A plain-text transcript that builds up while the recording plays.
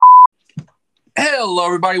Hello,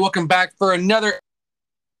 everybody. Welcome back for another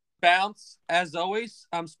bounce. As always,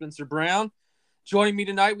 I'm Spencer Brown. Joining me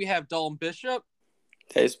tonight, we have Dalton Bishop,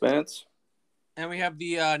 Hey, Spence. and we have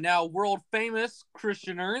the now world famous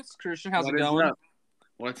Christian Ernst. Christian, how's What it is going? up?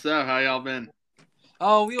 What's up? How y'all been?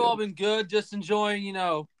 Oh, we've all Good. been good. Just enjoying,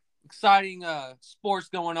 exciting sports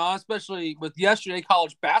going on, especially with yesterday.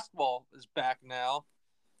 College basketball is back now.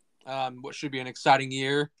 What should be an exciting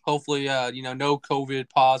year. Hopefully, no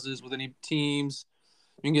COVID pauses with any teams.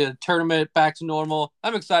 We can get a tournament back to normal.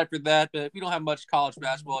 I'm excited for that, but we don't have much college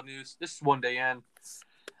basketball news. This is one day in.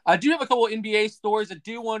 I do have a couple of NBA stories I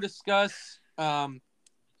do want to discuss. As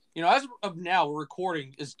of now, we're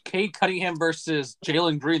recording is Cade Cunningham versus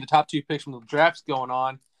Jalen Green, the top two picks from the drafts going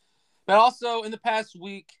on. But also in the past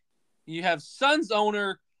week, you have Suns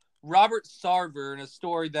owner Robert Sarver in a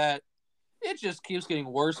story that it just keeps getting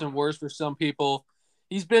worse and worse for some people.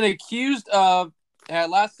 He's been accused of,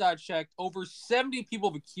 at last I checked, over 70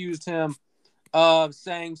 people have accused him of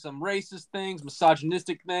saying some racist things,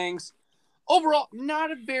 misogynistic things. Overall,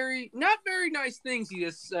 not very nice things he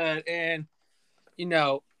just said. And here's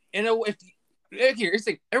the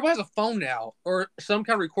thing, everybody has a phone now or some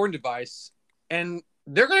kind of recording device, and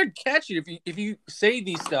they're gonna catch you if you say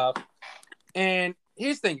these stuff. And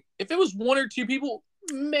here's the thing: if it was one or two people,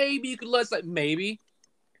 maybe you could let slide. Maybe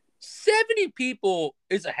 70 people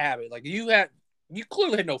is a habit. Like you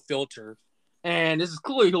clearly had no filter, and this is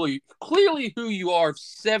clearly who you are. If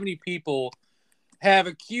 70 people have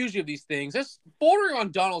accused you of these things, that's bordering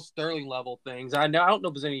on Donald Sterling level things. I don't know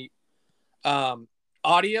if there's any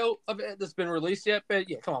audio of it that's been released yet, but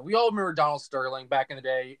yeah, come on. We all remember Donald Sterling back in the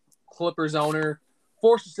day, Clippers owner,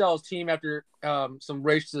 forced to sell his team after some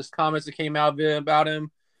racist comments that came out of it about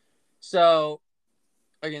him. So,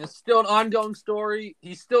 again, it's still an ongoing story.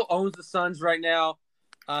 He still owns the Suns right now.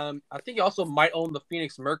 I think he also might own the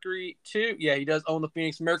Phoenix Mercury, too. Yeah, he does own the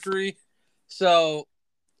Phoenix Mercury. So,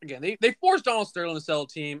 again, they forced Donald Sterling to sell a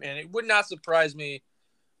team, and it would not surprise me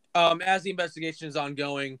as the investigation is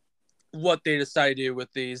ongoing what they decide to do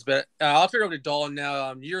with these. But I'll turn it over to Dalton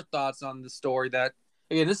now. Your thoughts on the story that,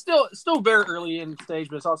 again, it's still very early in the stage,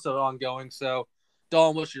 but it's also ongoing. So,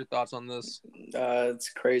 Dalton, what's your thoughts on this?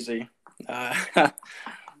 It's crazy.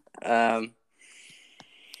 Um,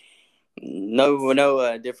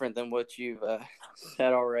 no, different than what you've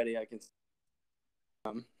said already. I can.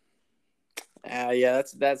 Yeah,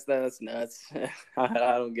 that's nuts. I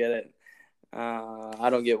don't get it. I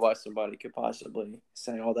don't get why somebody could possibly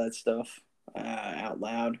say all that stuff out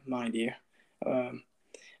loud, mind you.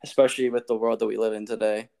 Especially with the world that we live in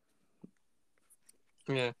today.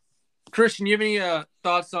 Yeah, Christian, you have any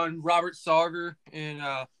thoughts on Robert Sarver and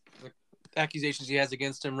the accusations he has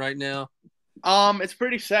against him right now? It's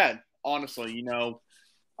pretty sad, honestly.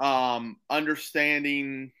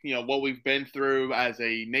 Understanding what we've been through as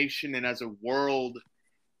a nation and as a world,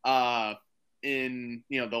 in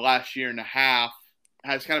the last year and a half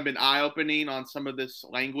has kind of been eye opening on some of this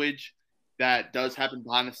language that does happen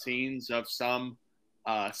behind the scenes of some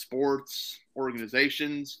sports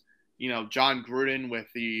organizations. John Gruden with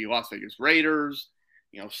the Las Vegas Raiders,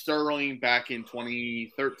 Sterling back in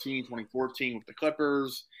 2013, 2014 with the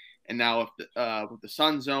Clippers, and now with the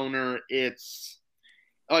Suns owner. It's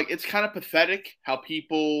kind of pathetic how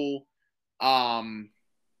people,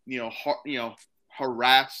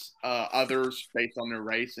 harass others based on their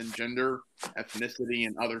race and gender, ethnicity,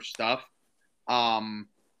 and other stuff.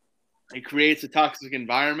 It creates a toxic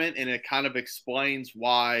environment, and it kind of explains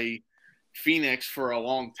why Phoenix, for a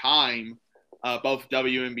long time, both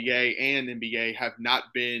WNBA and NBA, have not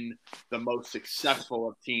been the most successful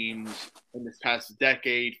of teams in this past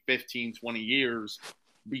decade, 15, 20 years,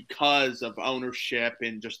 because of ownership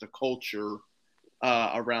and just the culture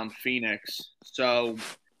around Phoenix. So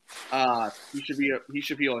he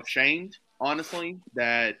should feel ashamed, honestly,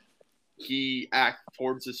 that he acted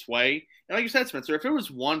towards this way. And like you said, Spencer, if it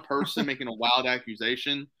was one person making a wild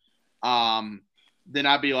accusation, then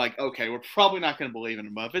I'd be like, okay, we're probably not going to believe in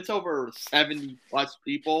him. But if it's over 70 plus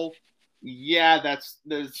people, yeah,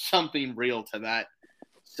 there's something real to that.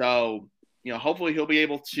 So, hopefully he'll be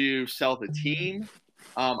able to sell the team.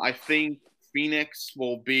 I think Phoenix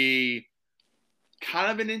will be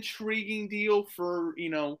kind of an intriguing deal for,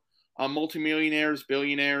 multimillionaires,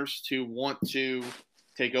 billionaires to want to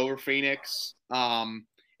take over Phoenix.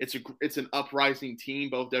 It's an uprising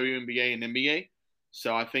team, both WNBA and NBA.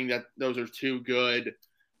 So I think that those are two good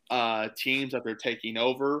teams that they're taking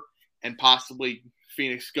over, and possibly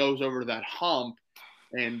Phoenix goes over that hump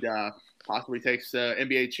and possibly takes the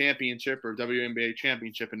NBA championship or WNBA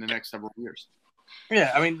championship in the next several years.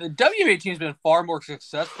 Yeah, I mean, the WNBA team's been far more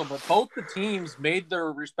successful, but both the teams made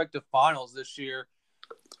their respective finals this year.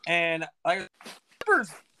 And like, Clippers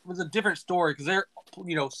was a different story because they're,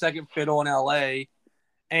 second fiddle in LA.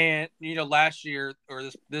 And, last year, or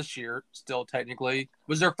this year, still technically,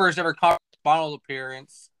 was their first ever conference finals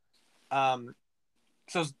appearance.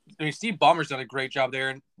 So, Steve Ballmer's done a great job there.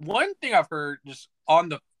 And one thing I've heard just on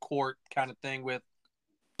the court kind of thing with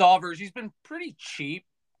Solvers, he's been pretty cheap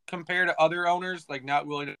compared to other owners, like not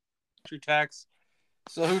willing to pay tax.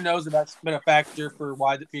 So who knows if that's been a factor for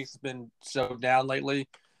why the Phoenix has been so down lately.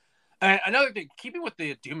 And another thing, keeping with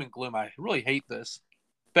the doom and gloom, I really hate this.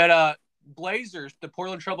 But Blazers, the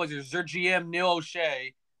Portland Trailblazers, their GM Neil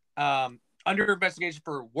O'Shea, under investigation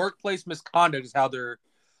for workplace misconduct is how they're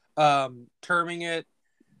terming it.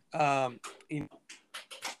 Kind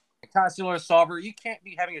of similar to Solver, you can't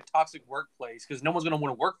be having a toxic workplace because no one's going to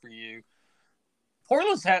want to work for you.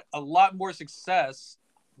 Portland's had a lot more success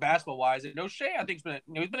basketball-wise, and O'Shea, I think,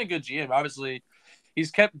 he's been a good GM. Obviously,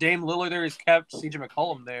 he's kept Dame Lillard there, he's kept CJ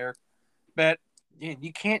McCollum there, but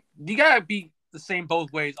you gotta be the same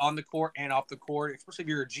both ways on the court and off the court, especially if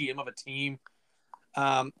you're a GM of a team.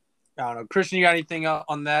 I don't know, Christian, you got anything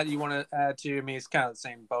on that you want to add to? I mean, it's kind of the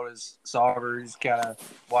same boat as Solver. You just gotta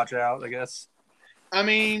watch out, I guess. I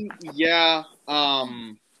mean, yeah.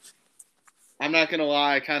 I'm not gonna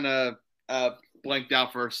lie, I kind of blanked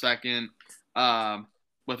out for a second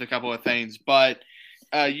with a couple of things, but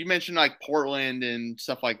you mentioned like Portland and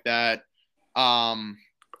stuff like that.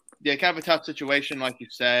 Yeah, kind of a tough situation, like you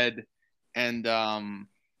said, and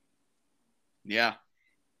yeah.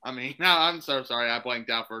 I mean, no, I'm so sorry, I blanked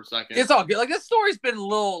out for a second. It's all good. Like, this story's been a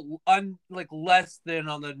little less than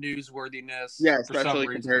on the newsworthiness. Yeah, especially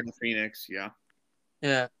compared to Phoenix. Yeah.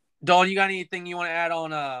 Yeah, Dawn, you got anything you want to add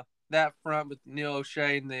on that front with Neil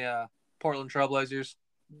O'Shea and the Portland Trailblazers?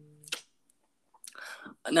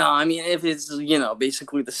 No, I mean, if it's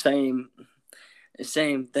basically the same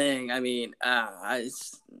thing. I mean, I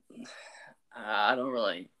don't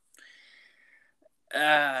really.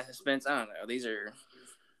 Spence, I don't know. These are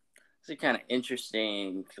kind of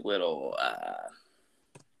interesting little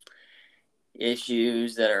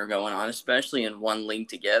issues that are going on, especially in one league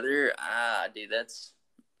together. Dude,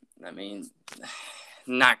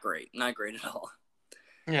 not great at all.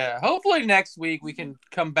 Yeah, hopefully next week we can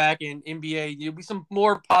come back in NBA. There'll be some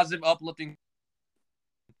more positive, uplifting.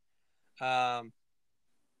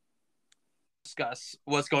 Discuss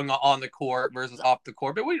what's going on the court versus off the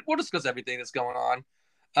court, but we'll discuss everything that's going on.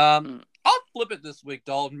 I'll flip it this week,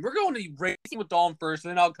 Dalton. We're going to be racing with Dalton first,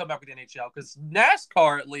 and then I'll come back with the NHL because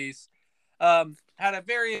NASCAR at least had a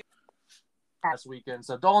very last weekend.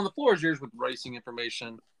 So, Dalton, the floor is yours with racing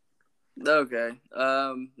information. Okay.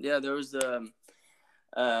 Yeah, there was the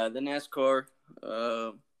NASCAR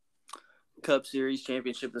Cup Series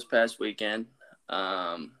Championship this past weekend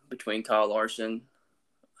between Kyle Larson,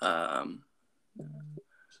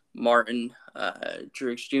 Martin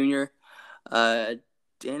Truex Jr.,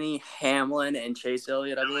 Denny Hamlin, and Chase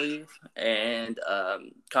Elliott, I believe. And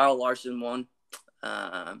Kyle Larson won.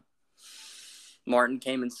 Martin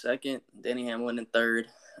came in second. Denny Hamlin in third.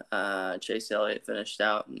 Chase Elliott finished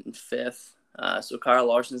out in fifth. So Kyle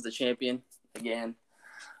Larson's the champion again.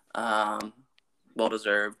 Well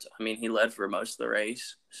deserved. I mean, he led for most of the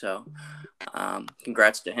race. So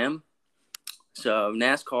congrats to him. So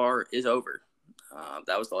NASCAR is over.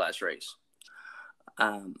 That was the last race.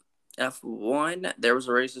 F1, there was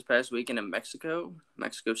a race this past weekend in Mexico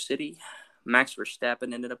City. Max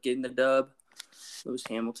Verstappen ended up getting the dub. Lewis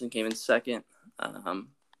Hamilton came in second.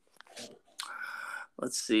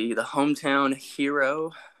 Let's see, the hometown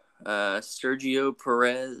hero, Sergio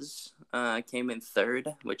Perez, came in third,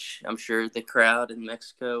 which I'm sure the crowd in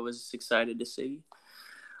Mexico was excited to see.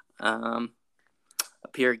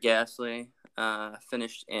 Pierre Gasly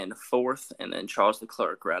finished in fourth, and then Charles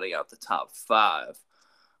Leclerc rounding out the top five.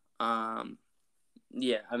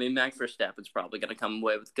 Yeah, I mean, Max Verstappen's probably going to come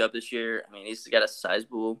away with the Cup this year. I mean, he's got a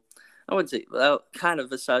sizable, I wouldn't say, well, kind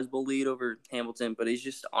of a sizable lead over Hamilton, but he's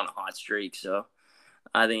just on a hot streak. So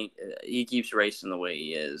I think he keeps racing the way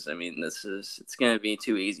he is. I mean, it's going to be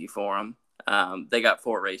too easy for him. They got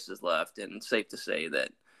 4 races left, and it's safe to say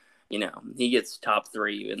that, he gets top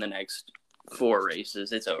 3 in the next 4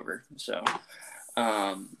 races. It's over. So,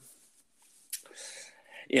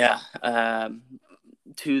 yeah.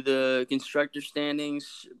 To the constructor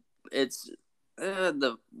standings, it's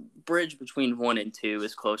the bridge between 1 and 2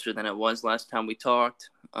 is closer than it was last time we talked.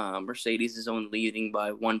 Mercedes is only leading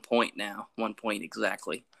by 1 point now, 1 point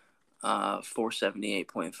exactly.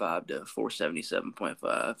 478.5 to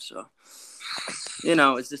 477.5. So,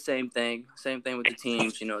 it's the same thing. Same thing with the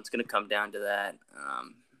teams. It's going to come down to that.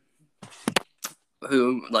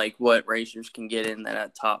 What racers can get in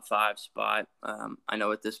that top 5 spot. I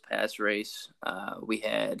know at this past race, we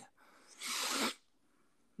had,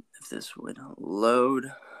 if this would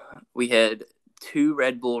load, we had 2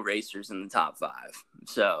 Red Bull racers in the top 5.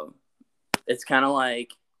 So it's kind of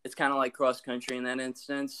like cross country in that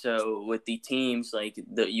instance. So with the teams,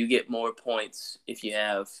 you get more points if you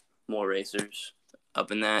have more racers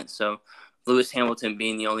up in that. So Lewis Hamilton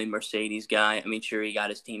being the only Mercedes guy, I mean, sure, he got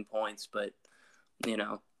his team points, but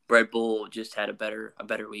Red Bull just had a better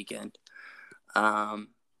weekend. The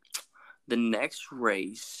next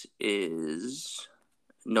race is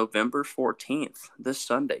November 14th, this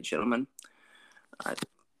Sunday, gentlemen. I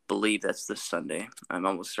believe that's this Sunday. I'm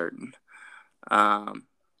almost certain.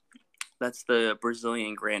 That's the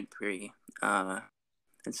Brazilian Grand Prix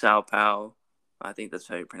in Sao Paulo. I think that's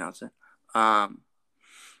how you pronounce it.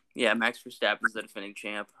 Yeah, Max Verstappen's the defending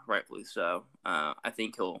champ, rightfully so. I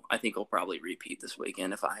think he'll probably repeat this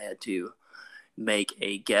weekend if I had to make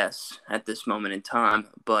a guess at this moment in time.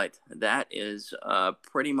 But that is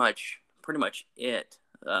pretty much it.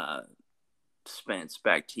 Spence,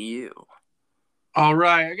 back to you. All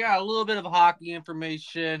right, I got a little bit of hockey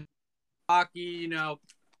information. Hockey,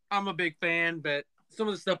 I'm a big fan, but some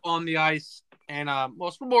of the stuff on the ice and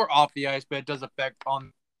it's more off the ice, but it does affect on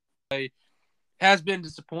the play, has been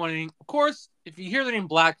disappointing. Of course, if you hear the name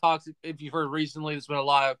Blackhawks, if you've heard recently, there's been a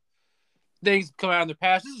lot of things come out in the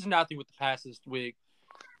past. This is nothing with the past this week.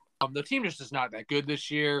 The team just is not that good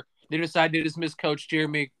this year. They decided to dismiss Coach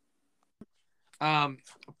Jeremy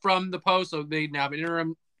from the post, so they now have an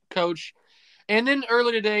interim coach. And then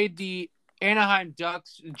earlier today, the Anaheim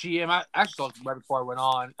Ducks GM, I actually saw it right before I went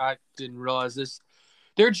on. I didn't realize this.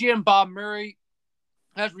 Their GM, Bob Murray,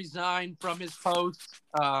 has resigned from his post.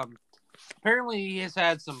 Apparently, he has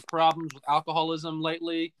had some problems with alcoholism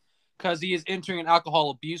lately because he is entering an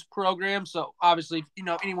alcohol abuse program. So, obviously,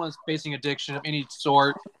 anyone's facing addiction of any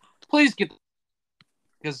sort, please get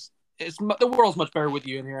 – because the world's much better with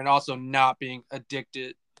you in here and also not being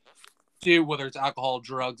addicted to whether it's alcohol,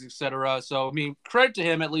 drugs, etc. So, I mean, credit to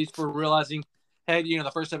him at least for realizing, hey,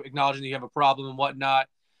 the first step acknowledging that you have a problem and whatnot,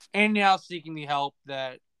 and now seeking the help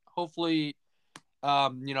that hopefully,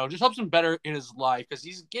 just helps him better in his life because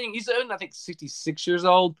he's I think 66 years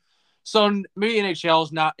old. So maybe NHL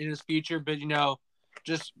is not in his future, but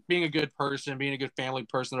just being a good person, being a good family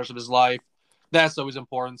person the rest of his life, that's always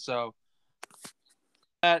important. So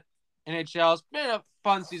that NHL has been a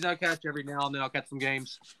fun season. I'll catch every now and then. I'll catch some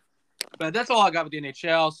games. But that's all I got with the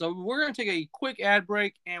NHL. So we're going to take a quick ad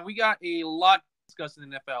break, and we got a lot to discuss in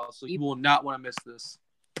the NFL, so you will not want to miss this.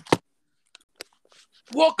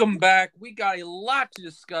 Welcome back. We got a lot to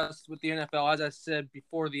discuss with the NFL, as I said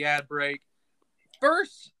before the ad break.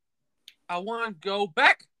 First, I want to go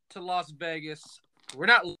back to Las Vegas. We're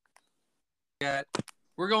not yet.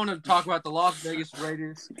 We're going to talk about the Las Vegas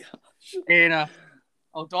Raiders. And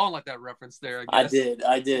Dawn liked that reference there, I guess.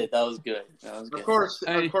 I did. That was good. Of course,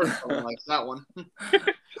 I like that one.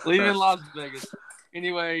 Leaving Las Vegas.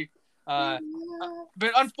 Anyway, but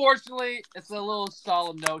unfortunately, it's a little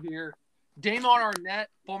solemn note here. Damon Arnett,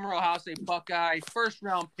 former Ohio State Buckeye,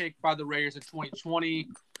 first-round pick by the Raiders in 2020.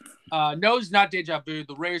 No, it's not deja vu.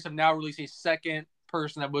 The Raiders have now released a second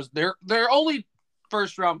person that was their only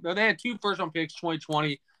first-round. They had 2 first-round picks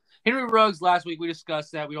 2020. Henry Ruggs last week, we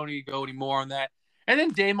discussed that. We don't need to go any more on that. And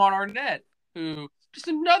then Damon Arnett, who just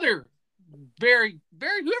another very,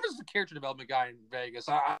 very – whoever's the character development guy in Vegas.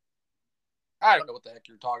 I don't know what the heck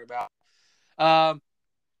you're talking about.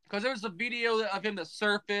 Because there was a video of him that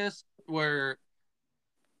surfaced where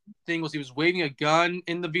he was waving a gun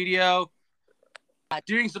in the video,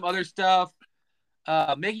 doing some other stuff,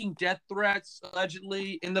 making death threats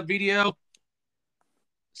allegedly in the video.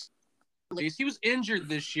 He was injured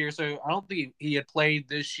this year, so I don't think he had played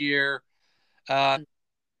this year.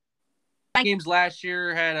 Games last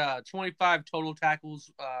year had 25 total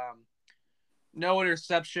tackles, no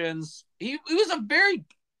interceptions. He was a very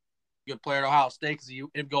good player at Ohio State because he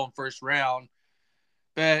ended up going first round.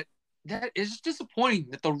 But that is just disappointing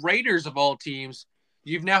that the Raiders of all teams,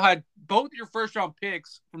 you've now had both your first round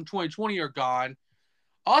picks from 2020 are gone.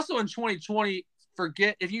 Also in 2020,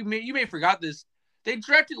 you may have forgot this, they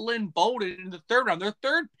drafted Lynn Bolden in the 3rd round. Their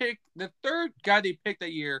third pick, the third guy they picked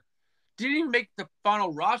that year, didn't even make the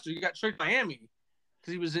final roster. He got traded to Miami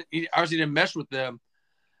because he obviously didn't mesh with them.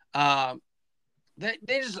 They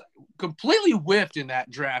just completely whiffed in that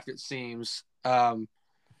draft, it seems.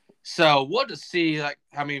 So we'll just see. Like,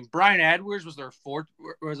 I mean, Brian Edwards was their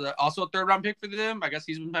also a third round pick for them. I guess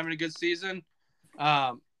he's been having a good season.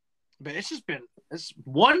 But it's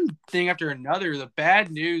one thing after another. The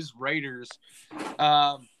bad news Raiders.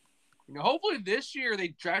 Hopefully this year they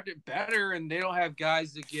draft it better and they don't have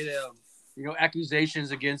guys that get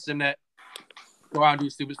accusations against them that go out and do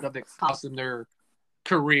stupid stuff that cost them their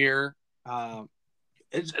career.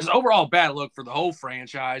 It's overall a bad look for the whole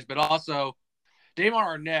franchise, but also Damon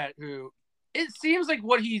Arnett, who it seems like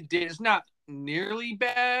what he did is not nearly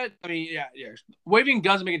bad. I mean, yeah. Waving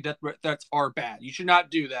guns and making death threats are bad. You should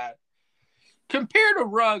not do that. Compared to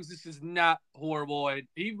Ruggs, this is not horrible. And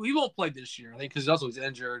he won't play this year, I think, because he's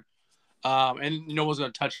injured. And no one's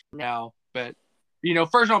going to touch him now. But,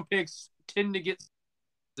 first round picks tend to get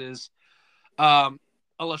this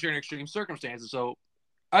unless you're in extreme circumstances. So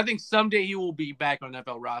I think someday he will be back on the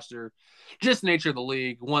NFL roster. Just the nature of the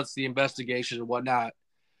league, once the investigation and whatnot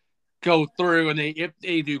go through, and if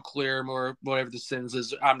they do clear him or whatever the sentence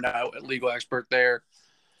is, I'm not a legal expert there.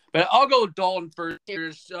 But I'll go with Dalton first.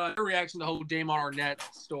 Here's your reaction to the whole Damon Arnett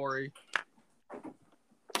story.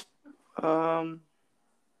 I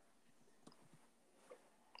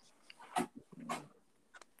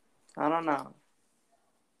don't know.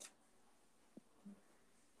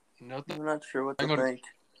 Nothing. I'm not sure what to think.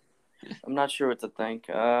 I'm not sure what to think.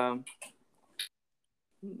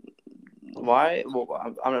 Why?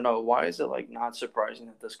 Well, I don't know. Why is it not surprising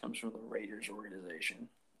that this comes from the Raiders organization?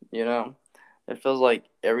 It feels like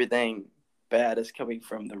everything bad is coming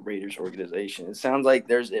from the Raiders organization. It sounds like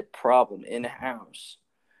there's a problem in-house.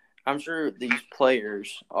 I'm sure these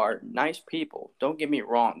players are nice people. Don't get me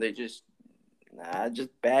wrong. They just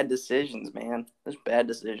bad decisions, man. There's bad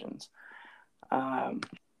decisions.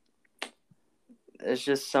 It's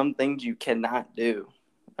just some things you cannot do.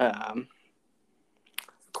 Of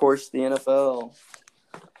course, the NFL,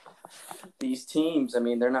 these teams,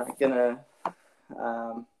 they're not going to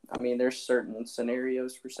there's certain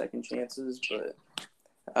scenarios for second chances, but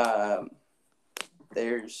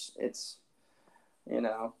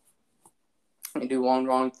you do one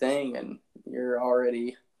wrong thing and you're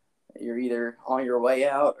either on your way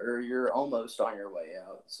out or you're almost on your way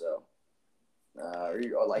out. So,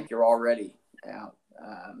 you're already out.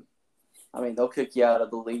 They'll kick you out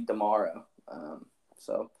of the league tomorrow.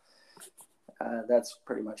 That's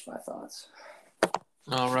pretty much my thoughts.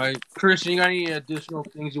 All right. Christian, you got any additional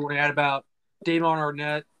things you want to add about Damon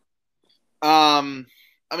Arnett?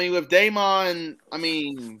 With Damon,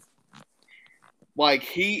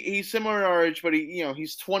 he's similar to our age, but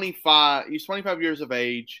he's 25. He's 25 years of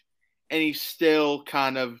age, and he's still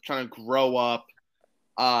kind of trying to grow up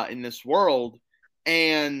in this world.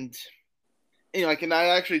 And and I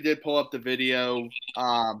actually did pull up the video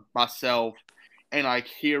myself, and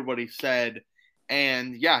hear what he said.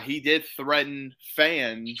 And yeah, he did threaten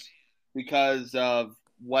fans because of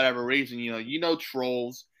whatever reason.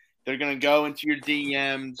 Trolls. They're gonna go into your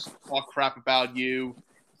DMs, talk crap about you,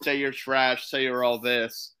 say you're trash, say you're all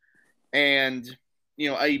this, and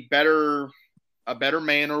a better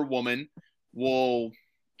man or woman will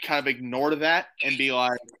kind of ignore that and be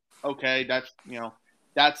like, okay, that's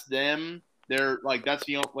them. They're that's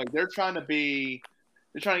they're trying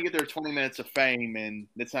to get their 20 minutes of fame, and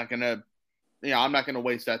it's not gonna. I'm not going to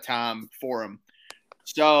waste that time for him.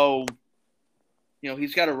 So,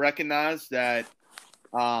 he's got to recognize that,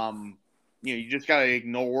 you just got to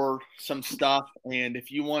ignore some stuff. And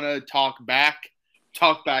if you want to talk back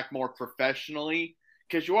more professionally,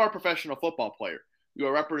 because you are a professional football player. You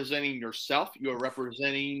are representing yourself. You are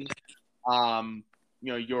representing,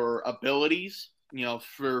 your abilities,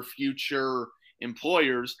 for future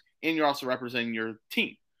employers. And you're also representing your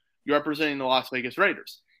team. You're representing the Las Vegas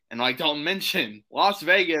Raiders. And like Dalton mentioned, Las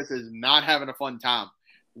Vegas is not having a fun time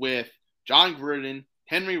with Jon Gruden,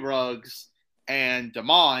 Henry Ruggs, and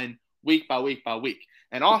Damon week by week by week.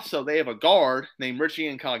 And also they have a guard named Richie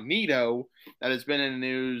Incognito that has been in the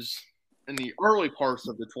news in the early parts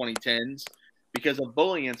of the 2010s because of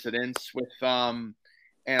bullying incidents with, and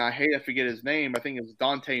I hate to forget his name, I think it's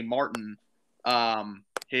Dante Martin,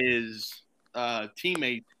 his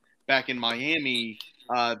teammate back in Miami,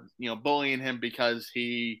 bullying him because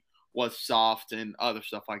he was soft and other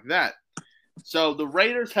stuff like that. So the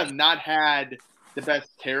Raiders have not had the best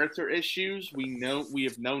character issues. We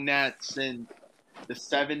have known that since the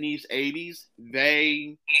 70s, 80s.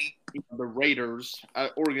 The Raiders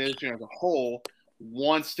organization as a whole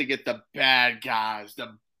wants to get the bad guys,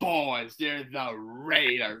 the boys. They're the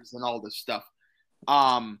Raiders and all this stuff.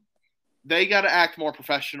 They got to act more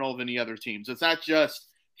professional than the other teams. It's not just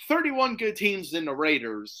 31 good teams in the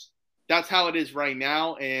Raiders. That's how it is right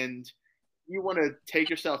now. And, you want to take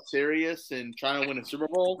yourself serious and try to win a Super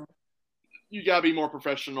Bowl, you got to be more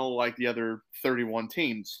professional like the other 31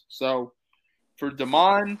 teams. So for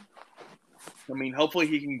Damon, I mean, hopefully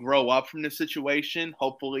he can grow up from this situation.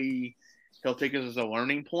 Hopefully he'll take it as a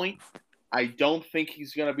learning point. I don't think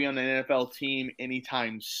he's going to be on an NFL team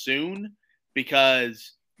anytime soon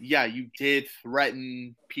because, yeah, you did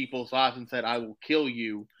threaten people's lives and said, I will kill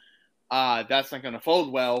you. That's not going to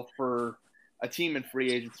fold well for a team in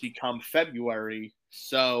free agency come February.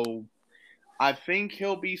 So I think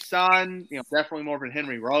he'll be signed, definitely more than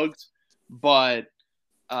Henry Ruggs, but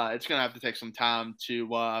it's going to have to take some time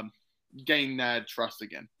to gain that trust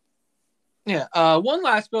again. Yeah. One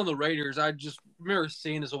last bit on the Raiders. I just remember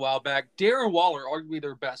seeing this a while back. Darren Waller, arguably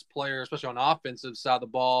their best player, especially on the offensive side of the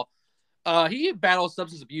ball. He battled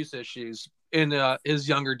substance abuse issues in his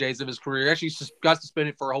younger days of his career. He actually got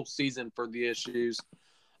suspended for a whole season for the issues.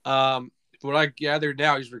 What I gather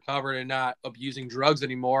now, he's recovered and not abusing drugs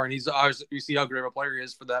anymore. And he's obviously, you see how great of a player he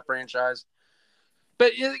is for that franchise.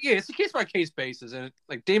 But yeah, it's a case by case basis. And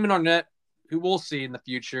like Damon Arnett, who we'll see in the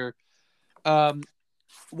future.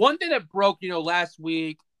 One thing that broke, last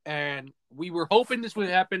week, and we were hoping this would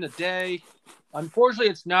happen today. Unfortunately,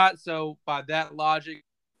 it's not. So by that logic,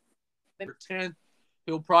 November 10th,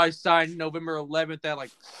 he'll probably sign November 11th at like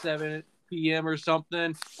 7 p.m. or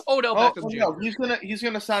something. Odell Beckham Jr. No, he's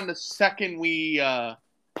gonna sign the second we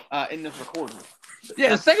in this recording. Yeah,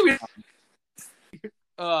 the second we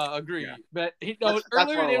agree. Yeah. But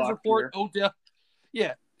earlier in his report, Odell.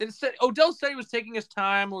 Yeah. Odell said he was taking his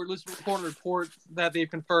time, or at least reporting reports that they've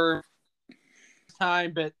confirmed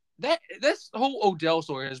time. But this whole Odell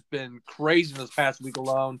story has been crazy this past week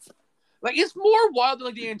alone. Like, it's more wild than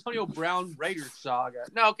like the Antonio Brown Raiders saga.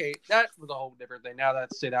 No, okay, that was a whole different thing. Now that I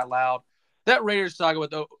say that loud, that Raiders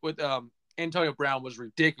saga with Antonio Brown was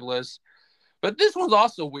ridiculous. But this one's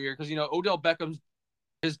also weird because Odell Beckham's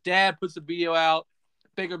his dad puts the video out.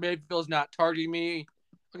 Baker Mayfield's not targeting me.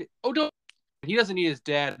 Okay, Odell. He doesn't need his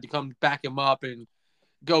dad to come back him up and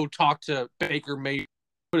go talk to Baker Mayfield,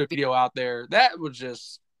 put a video out there. That's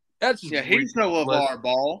just he's no LeVar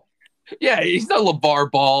Ball. Yeah, he's no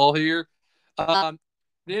LeVar Ball here. Then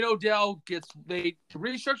Odell they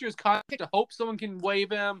restructure his contract to hope someone can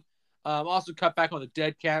waive him. Also cut back on the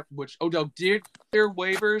dead cap, which Odell did clear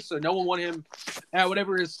waivers, so no one wanted him at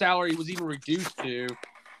whatever his salary was even reduced to.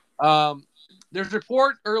 There's a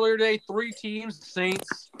report earlier today, 3 teams,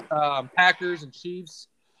 Saints, Packers, and Chiefs,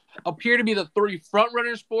 appear to be the 3 front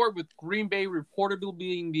runners for it, with Green Bay reportedly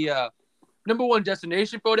being the number 1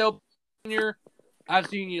 destination for Odell Jr. I've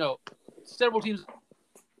seen, several teams,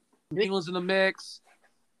 England's in the mix.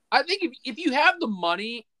 I think if you have the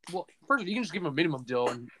money, well, first you can just give him a minimum deal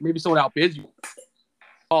and maybe someone outbids you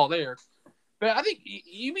all there. But I think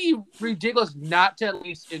you'd be ridiculous not to at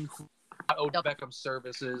least include Odell Beckham's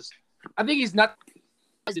services. I think he's not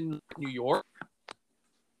in New York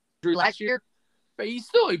last year, but he's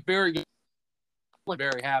still a very good,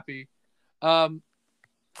 very happy. I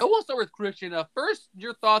will start with Christian. First,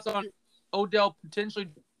 your thoughts on Odell potentially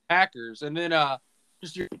Packers, and then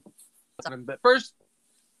just your thoughts on him. But first,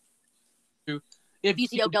 if you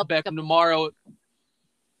see Odell Beckham tomorrow,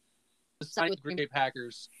 sign with Green Bay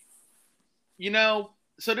Packers.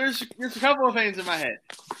 So there's a couple of things in my head.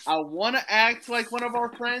 I want to act like one of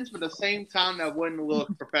our friends, but at the same time, that wouldn't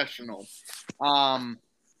look professional.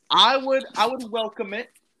 I would welcome it.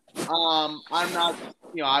 I'm not,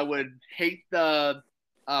 I would hate the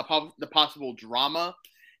possible drama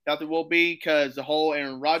that there will be because the whole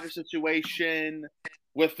Aaron Rodgers situation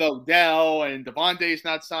with Odell and Devontae's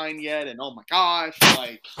not signed yet, and oh my gosh,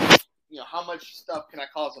 how much stuff can I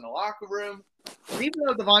cause in the locker room? And even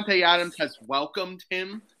though Davante Adams has welcomed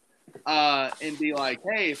him and be like,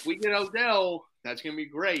 hey, if we get Odell, that's going to be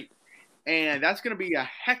great. And that's going to be a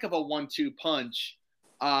heck of a 1-2 punch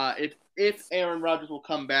if Aaron Rodgers will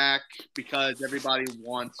come back because everybody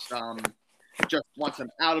wants him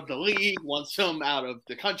out of the league, wants him out of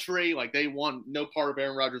the country. Like, they want no part of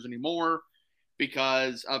Aaron Rodgers anymore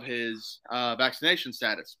because of his vaccination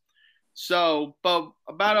status. So, but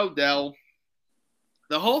about Odell,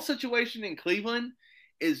 the whole situation in Cleveland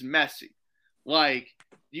is messy. Like,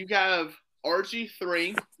 you have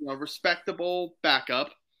RG3, respectable backup.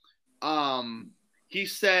 He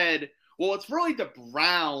said, well, it's really the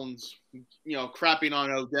Browns, crapping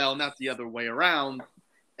on Odell, not the other way around.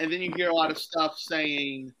 And then you hear a lot of stuff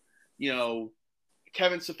saying,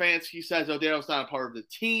 Kevin Stefanski says Odell's not a part of the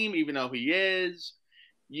team, even though he is.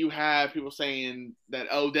 You have people saying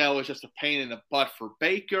that Odell is just a pain in the butt for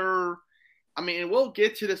Baker. I mean, we'll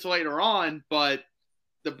get to this later on, but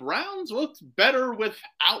the Browns looked better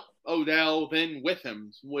without Odell then with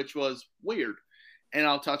him, which was weird. And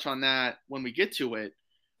I'll touch on that when we get to it.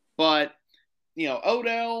 But,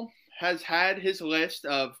 Odell has had his list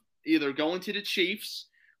of either going to the Chiefs,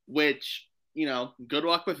 which, good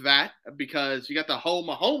luck with that because you got the whole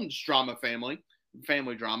Mahomes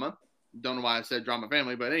family drama. Don't know why I said drama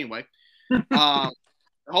family, but anyway.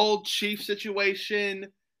 Whole Chiefs situation.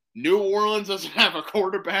 New Orleans doesn't have a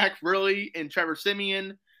quarterback really in Trevor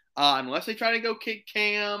Siemian unless they try to go kick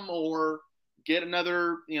Cam or get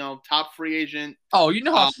another, top free agent. Oh, you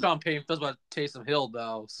know how Sean Payton feels about Taysom Hill,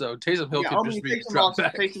 though. So Taysom Hill could just be dropped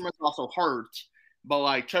back. Taysom was also hurt, but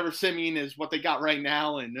like Trevor Siemian is what they got right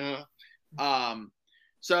now, and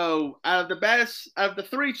so out of the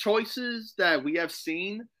three choices that we have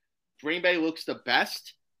seen, Green Bay looks the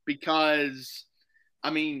best because,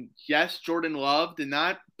 yes, Jordan Love did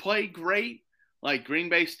not play great. Like Green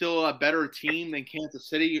Bay's still a better team than Kansas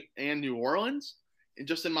City and New Orleans. And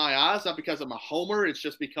just in my eyes, not because I'm a homer, it's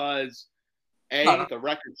just because the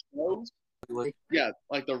record shows. Yeah,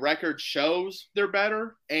 like the record shows they're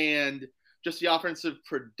better, and just the offensive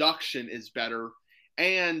production is better.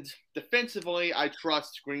 And defensively, I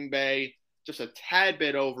trust Green Bay just a tad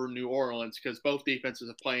bit over New Orleans because both defenses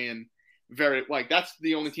are playing very that's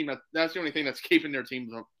the only thing that's keeping their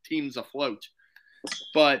teams afloat.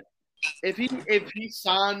 But if he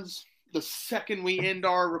signs the second we end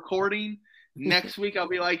our recording next week, I'll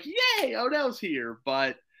be like, yay, Odell's here.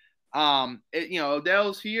 But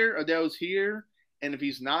Odell's here, and if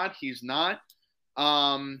he's not, he's not.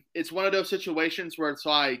 It's one of those situations where it's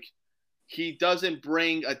like he doesn't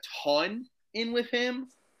bring a ton in with him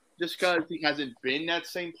just because he hasn't been that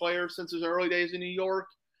same player since his early days in New York,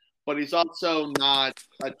 but he's also not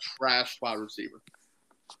a trash wide receiver.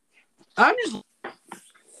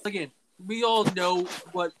 Again, we all know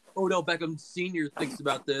what Odell Beckham Sr. thinks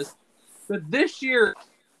about this, but this year,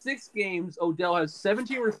 6 games, Odell has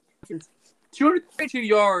 17 receptions, 232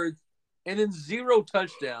 yards, and then 0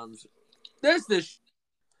 touchdowns. That's this.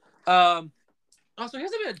 Also, he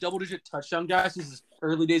hasn't been a double-digit touchdown guy since his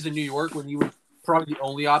early days in New York when he was probably the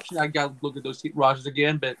only option. I got to look at those rosters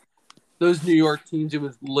again, but those New York teams, it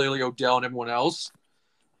was literally Odell and everyone else.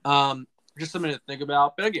 Just something to think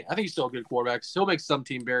about. But again, I think he's still a good quarterback. He'll make some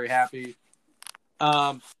team very happy.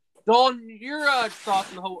 Dalton, your thoughts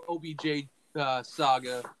on the whole OBJ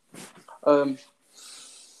saga?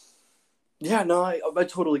 Yeah, no, I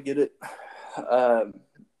totally get it.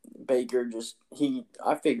 Baker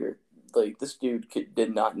I figured like this dude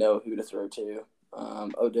did not know who to throw to.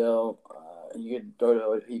 Odell, he could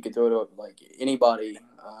throw to like anybody.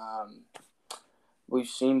 We've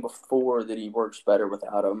seen before that he works better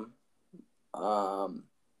without him.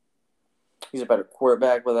 He's a better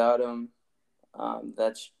quarterback without him.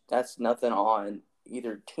 That's nothing on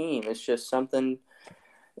either team. It's just something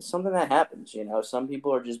that happens. Some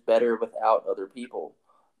people are just better without other people.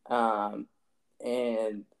 And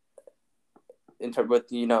in terms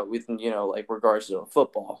with like regards to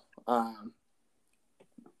football,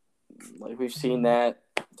 like we've seen that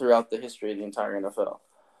throughout the history of the entire NFL.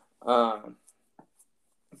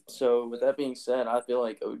 So with that being said, I feel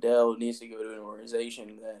like Odell needs to go to an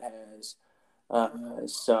organization that has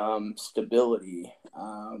some stability,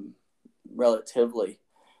 relatively,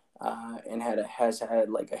 and has had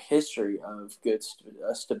like a history of good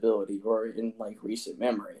stability or in like recent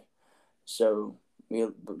memory. So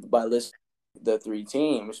by listing the 3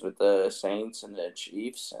 teams with the Saints and the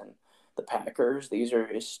Chiefs and the Packers, these are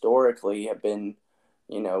historically have been,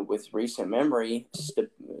 with recent memory,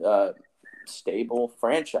 stable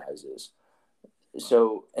franchises.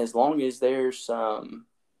 So as long as there's some,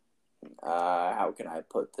 how can I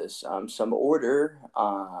put this? Some order,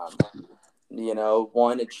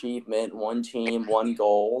 one achievement, one team, one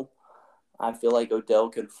goal, I feel like Odell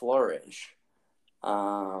could flourish.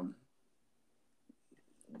 I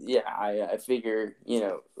figure,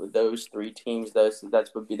 those 3 teams, that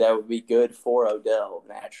would be good for Odell.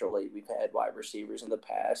 Naturally, we've had wide receivers in the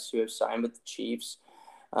past who have signed with the Chiefs,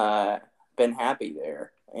 been happy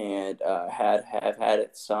there, and have had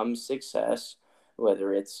some success,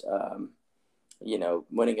 whether it's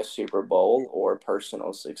winning a Super Bowl or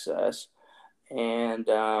personal success. And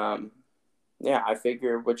I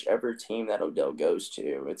figure whichever team that Odell goes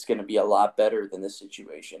to, it's going to be a lot better than the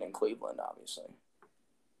situation in Cleveland, obviously.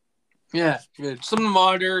 Yeah, good. Something to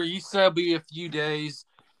monitor. He said it'll be a few days.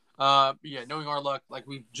 Knowing our luck, like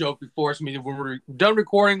we joked before, so when we're done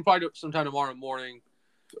recording, probably sometime tomorrow morning,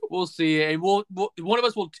 we'll see. And we'll one of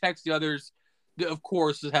us will text the others. Of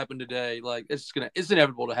course, this happened today. Like it's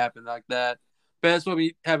inevitable to happen like that. But that's what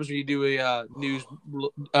happens when you do a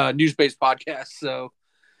news-based podcast. So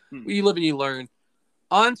you live and you learn.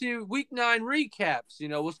 On to Week 9 recaps.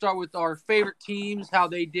 We'll start with our favorite teams, how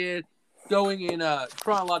they did going in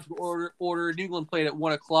chronological order. New England played at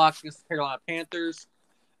 1 o'clock against the Carolina Panthers.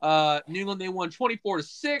 New England, they won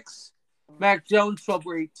 24-6. Mac Jones, 12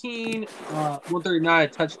 for 18, 139, a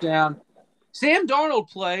touchdown. Sam Darnold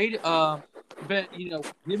played, but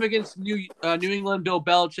him against New England, Bill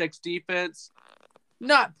Belichick's defense,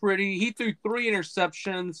 not pretty. He threw 3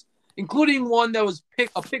 interceptions, including one that was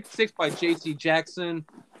a pick six by J.C. Jackson.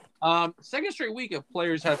 Second straight week of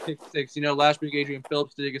players have pick six. Last week Adrian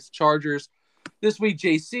Phillips did against the Chargers. This week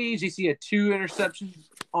J.C. had 2 interceptions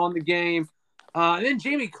on the game. And then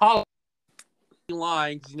Jamie Collins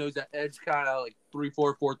line because he's that edge kind of like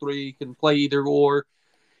 3-4-4-3, can play either or.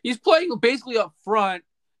 He's playing basically up front,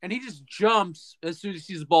 and he just jumps as soon as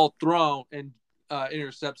he sees the ball thrown and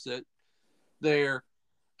intercepts it there.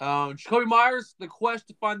 Jakobi Meyers, the quest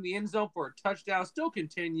to find the end zone for a touchdown still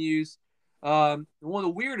continues. One of the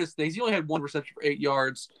weirdest things, he only had 1 reception for 8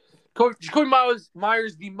 yards. Jakobi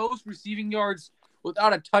Meyers, the most receiving yards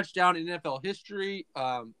without a touchdown in NFL history.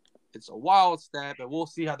 It's a wild stat, but we'll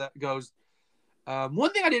see how that goes.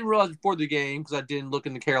 One thing I didn't realize before the game, because I didn't look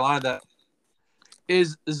into Carolina,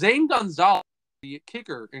 is Zane Gonzalez, the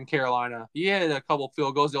kicker in Carolina. He had a couple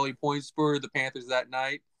field goals, the only points for the Panthers that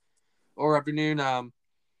night or afternoon.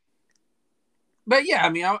 But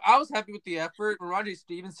yeah, I was happy with the effort. Rajay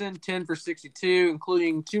Stevenson, 10 for 62,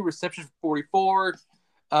 including 2 receptions for 44.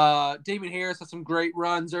 Damien Harris had some great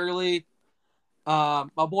runs early. My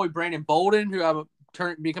boy Brandon Bolden, who I've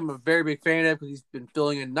become a very big fan of because he's been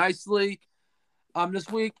filling in nicely this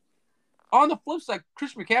week. On the flip side,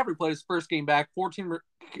 Christian McCaffrey played his first game back, 14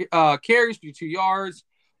 carries, 52 yards,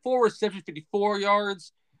 4 receptions, 54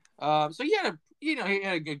 yards. So he had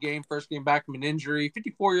a good game, first game back from an injury,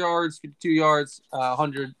 54 yards, 52 yards,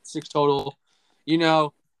 106 total.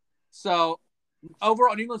 So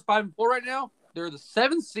overall, New England's 5-4 right now. They're the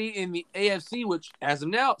 7th seed in the AFC, which as of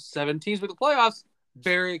now, 7 teams with the playoffs.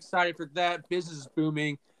 Very excited for that. Business is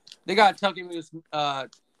booming. They got to tuck in with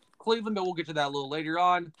Cleveland, but we'll get to that a little later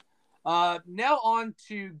on. Now on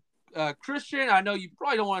to Christian. I know you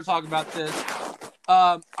probably don't want to talk about this.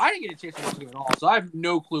 I didn't get a chance to watch it at all, so I have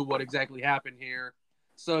no clue what exactly happened here.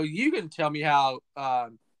 So you can tell me how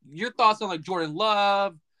your thoughts on Jordan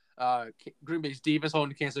Love, Green Bay's defense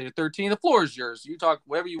holding Kansas City to 13. The floor is yours. You talk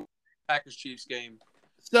whatever you want. Packers Chiefs game.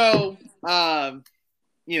 So, the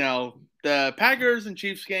Packers and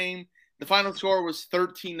Chiefs game, the final score was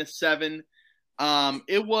 13-7.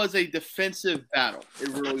 It was a defensive battle. It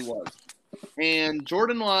really was. And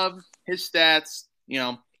Jordan Love, his stats,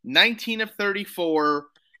 19 of 34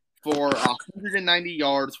 for 190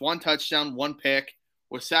 yards, 1 touchdown, 1 pick,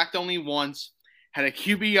 was sacked only once, had a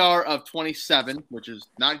QBR of 27, which is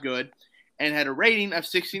not good, and had a rating of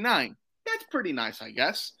 69. That's pretty nice, I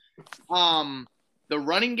guess. The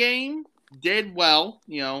running game did well.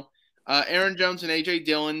 Aaron Jones and A.J.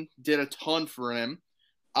 Dillon did a ton for him.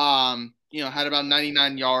 Had about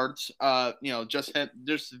 99 yards.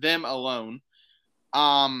 Just them alone.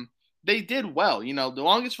 They did well. The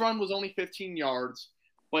longest run was only 15 yards,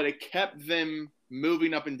 but it kept them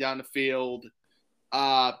moving up and down the field.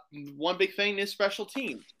 One big thing is special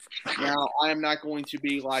teams. Now, I am not going to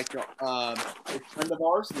be like a friend of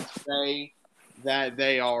ours and say that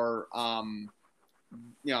they are, I'm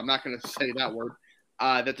not going to say that word,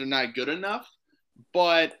 that they're not good enough.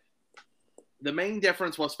 But the main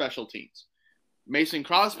difference was special teams. Mason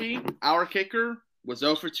Crosby, our kicker, was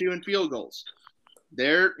 0 for 2 in field goals.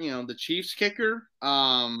 The Chiefs kicker,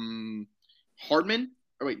 Hardman.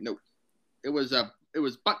 Oh wait, no, it was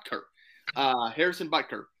Butker, Harrison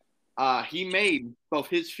Butker. He made both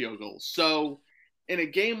his field goals. So in a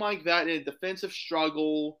game like that, in a defensive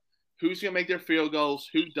struggle, who's gonna make their field goals?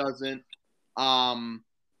 Who doesn't?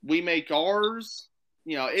 We make ours.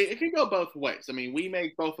 It can go both ways. We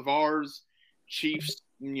make both of ours. Chiefs,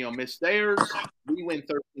 miss theirs. We win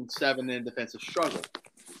 13-7 in defensive struggle.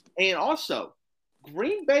 And also,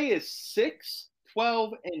 Green Bay is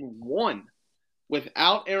 6-12-1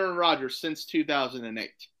 without Aaron Rodgers since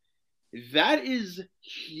 2008. That is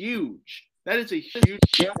huge. That is a huge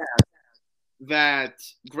stat that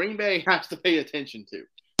Green Bay has to pay attention to.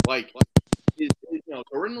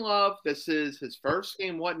 Jordan Love, this is his first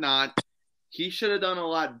game, whatnot. He should have done a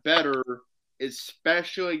lot better,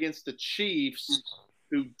 especially against the Chiefs,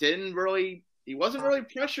 who he wasn't really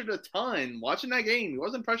pressured a ton. Watching that game, he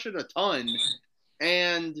wasn't pressured a ton.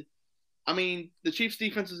 And, the Chiefs'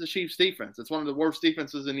 defense is the Chiefs' defense. It's one of the worst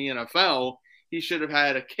defenses in the NFL. He should have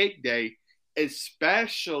had a cake day,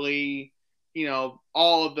 especially,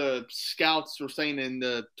 all of the scouts were saying in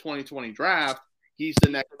the 2020 draft, he's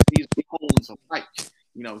Mahomes alike.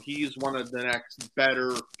 he's one of the next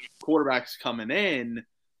better quarterbacks coming in.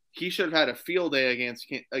 He should have had a field day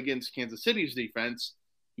against Kansas City's defense.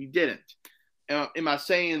 He didn't. Am I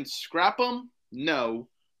saying scrap him? No.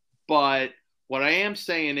 But what I am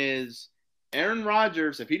saying is Aaron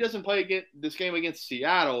Rodgers, if he doesn't play this game against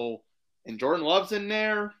Seattle and Jordan Love's in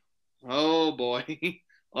there, oh boy.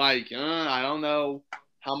 I don't know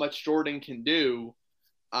how much Jordan can do.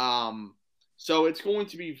 So it's going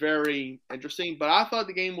to be very interesting. But I thought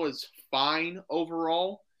the game was fine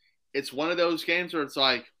overall. It's one of those games where it's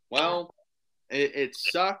like, well, it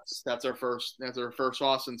sucks. That's our first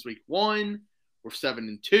loss since week 1. We're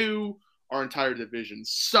 7-2. Our entire division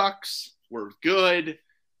sucks. We're good.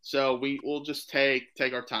 So we'll just take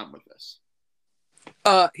our time with this.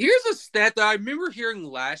 Here's a stat that I remember hearing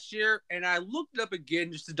last year, and I looked it up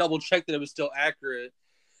again just to double check that it was still accurate.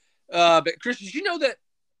 But Chris, did you know that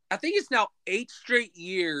I think it's now 8 straight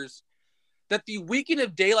years that the weekend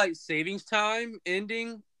of daylight savings time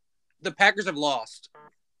ending, the Packers have lost.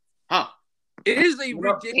 Huh. It is a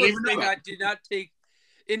ridiculous thing I did not take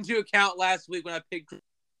into account last week when I picked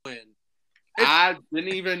win. I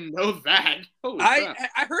didn't even know that.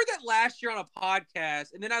 I heard that last year on a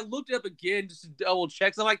podcast, and then I looked it up again just to double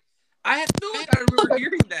check. So I'm like, I feel like I remember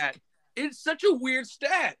hearing that. It's such a weird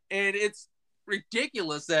stat, and it's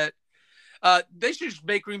ridiculous that they should just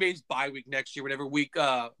make Green Bay's bye week next year, whatever week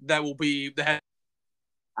that will be.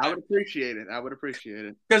 I would appreciate it.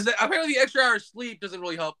 Because apparently the extra hour of sleep doesn't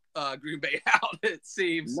really help Green Bay out, it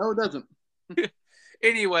seems. No, it doesn't.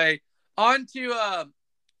 Anyway, on to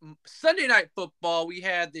Sunday Night Football. We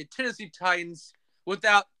had the Tennessee Titans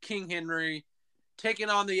without King Henry taking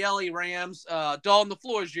on the LA Rams. Dalton, the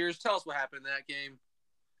floor is yours. Tell us what happened in that game.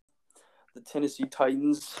 The Tennessee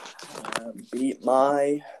Titans beat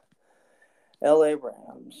my LA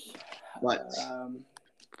Rams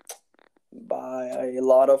by a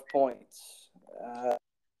lot of points. Let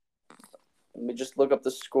me just look up the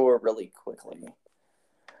score really quickly.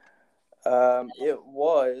 It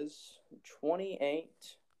was 28-16.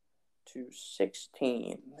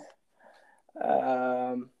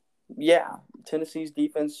 Tennessee's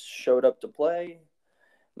defense showed up to play.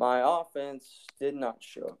 My offense did not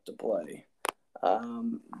show up to play.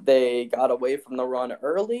 They got away from the run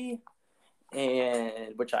early,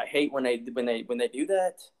 and which I hate when they do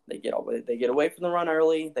that. They get away from the run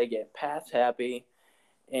early. They get pass happy,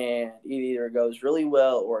 and it either goes really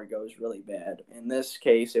well or it goes really bad. In this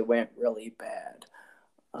case, it went really bad.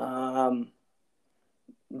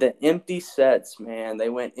 The empty sets, man, they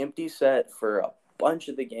went empty set for a bunch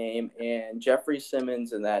of the game, and Jeffrey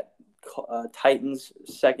Simmons and that Titans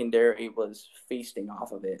secondary was feasting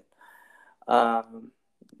off of it.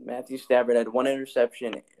 Matthew Stafford had one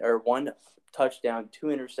touchdown, 2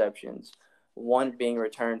 interceptions, one being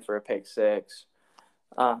returned for a pick 6.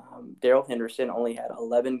 Darrell Henderson only had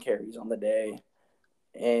 11 carries on the day.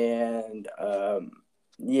 And,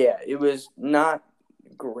 it was not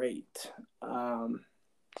great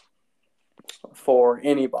for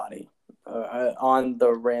anybody on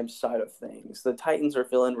the Rams side of things. The Titans are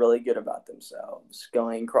feeling really good about themselves,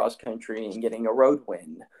 going cross-country and getting a road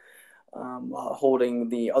win, while holding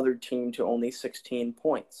the other team to only 16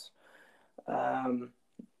 points.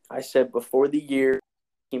 I said before the year,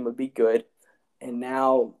 the team would be good, and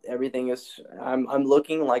now everything is. I'm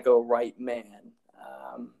looking like a right man.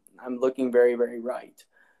 I'm looking very, very right.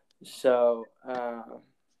 So,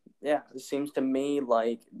 it seems to me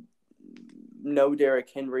like no Derrick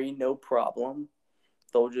Henry, no problem.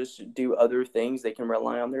 They'll just do other things. They can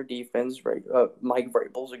rely on their defense. Mike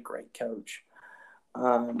Vrabel's a great coach.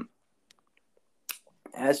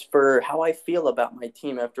 As for how I feel about my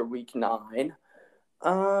team after week 9,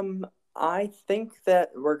 I think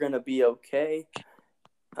that we're going to be okay.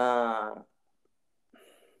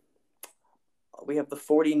 We have the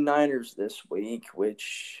 49ers this week,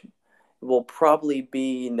 which will probably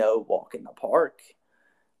be no walk in the park.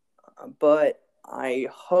 But I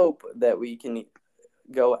hope that we can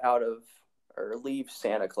go out of or leave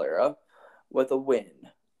Santa Clara with a win.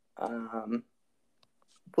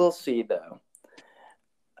 We'll see, though.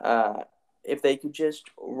 If they could just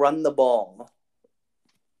run the ball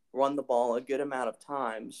a good amount of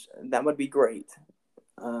times, that would be great.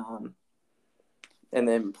 And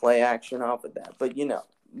then play action off of that. But,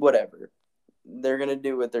 whatever. They're going to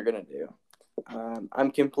do what they're going to do. I'm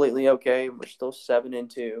completely okay. We're still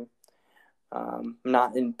 7-2.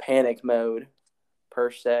 Not in panic mode,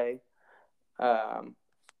 per se. That's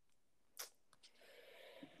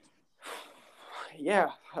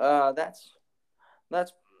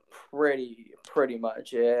pretty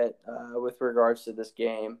much it with regards to this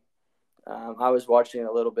game. I was watching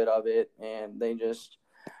a little bit of it, and they just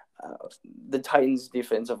the Titans'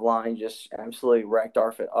 defensive line just absolutely wrecked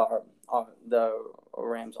the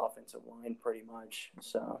Rams' offensive line pretty much.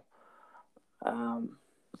 So,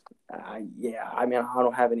 yeah, I mean, I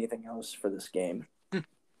don't have anything else for this game.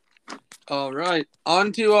 All right,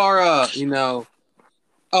 on to our, as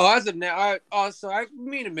of now, I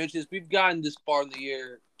mean to mention this, we've gotten this far in the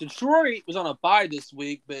year. Detroit was on a bye this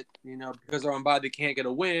week, but, because they're on bye, they can't get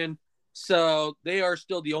a win. So they are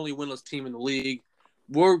still the only winless team in the league.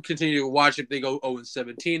 We'll continue to watch if they go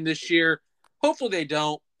 0-17 this year. Hopefully they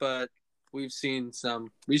don't, but we've seen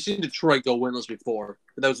Detroit go winless before.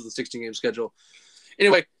 That was the 16-game schedule.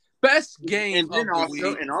 Anyway, best game of the week.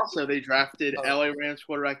 And also they drafted LA Rams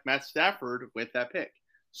quarterback Matt Stafford with that pick.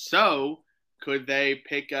 So could they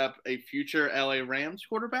pick up a future LA Rams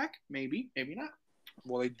quarterback? Maybe, maybe not.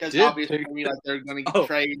 Well, they because did obviously they're going to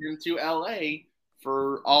trade into LA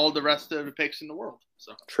for all the rest of the picks in the world.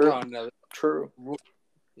 So true, true.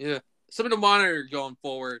 Yeah, something to monitor going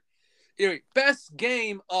forward. Anyway, best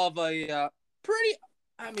game of a pretty.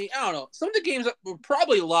 I mean, I don't know. Some of the games were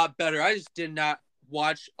probably a lot better. I just did not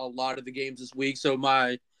watch a lot of the games this week, so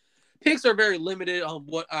my picks are very limited on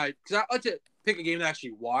because I like to pick a game that I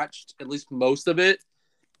actually watched at least most of it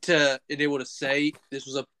to be able to say this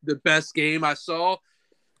was the best game I saw.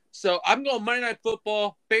 So I'm going Monday Night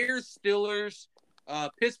Football, Bears, Steelers,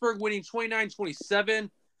 Pittsburgh winning 29-27.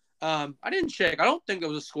 I didn't check. I don't think it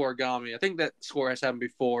was a scoregami. I think that score has happened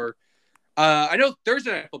before. I know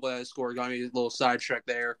Thursday Night Football has a scoregami, a little sidetrack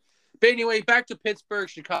there. But anyway, back to Pittsburgh,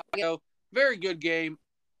 Chicago. Very good game.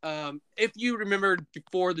 If you remember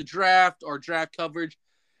before the draft or draft coverage,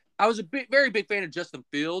 I was very big fan of Justin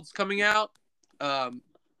Fields coming out. And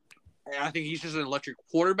I think he's just an electric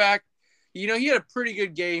quarterback. He had a pretty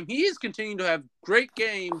good game. He is continuing to have great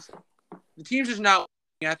games. The team's just not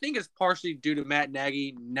winning. I think it's partially due to Matt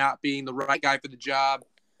Nagy not being the right guy for the job.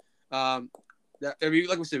 Like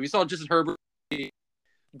we said, we saw Justin Herbert.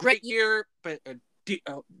 Great year, but a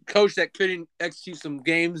coach that couldn't execute some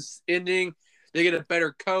games ending. They get a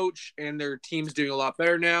better coach, and their team's doing a lot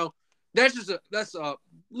better now. That's a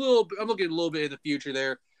little. I'm looking a little bit in the future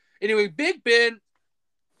there. Anyway, Big Ben,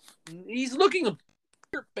 he's looking a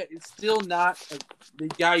better, but it's still not the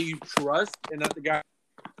guy you trust, and not the guy.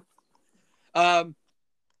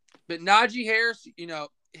 But Najee Harris,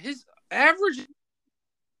 his average,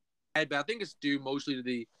 but I think it's due mostly to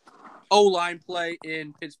the O-line play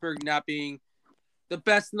in Pittsburgh not being the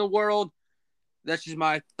best in the world. That's just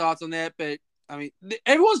my thoughts on that. But, I mean,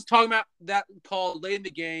 everyone's talking about that call late in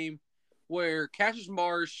the game where Cassius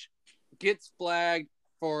Marsh gets flagged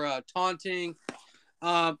for taunting.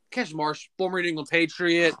 Cassius Marsh, former New England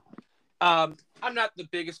Patriot. I'm not the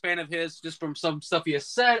biggest fan of his, just from some stuff he has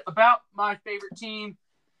said about my favorite team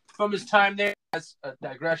from his time there. That's a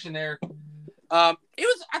digression there. It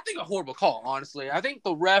was, I think, a horrible call, honestly. I think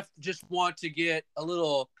the ref just want to get a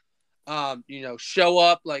little, show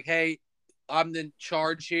up like, hey, I'm in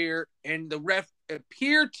charge here. And the ref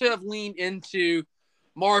appeared to have leaned into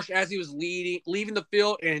Marsh as he was leaving the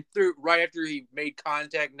field and threw it right after he made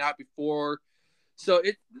contact, not before. So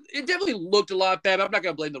it definitely looked a lot bad, but I'm not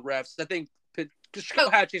going to blame the refs. I think because Chicago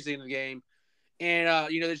had a chance at the end of the game. And,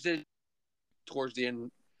 there's towards the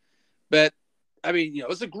end. But, I mean,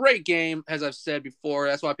 it's a great game, as I've said before.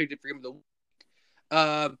 That's why I picked it for him of the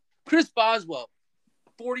week. Chris Boswell,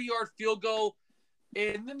 40-yard field goal.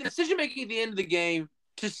 And then the decision-making at the end of the game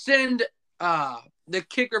to send the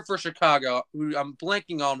kicker for Chicago, who I'm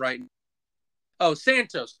blanking on right now. Oh,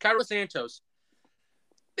 Santos, Cairo Santos.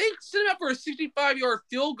 They sent him up for a 65-yard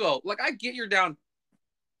field goal. Like, I get you're down.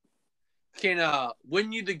 Can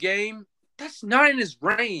win you the game. That's not in his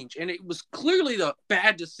range. And it was clearly the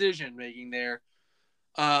bad decision-making there.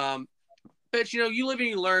 But, you live and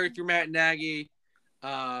you learn if you're Matt Nagy.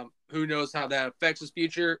 Who knows how that affects his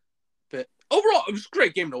future. But overall, it was a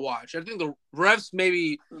great game to watch. I think the refs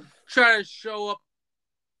maybe try to show up.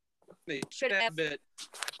 They should have, but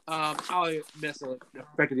I'll miss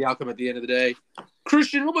affected the outcome at the end of the day.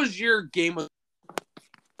 Christian, what was your game of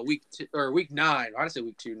week 9? I say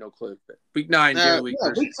week 2, no clue. But week 9, week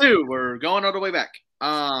 2. We're going all the way back.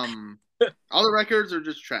 All the records are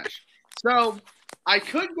just trash. So I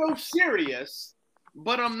could go serious,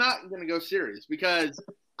 but I'm not going to go serious because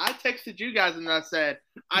I texted you guys and I said,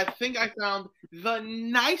 I think I found the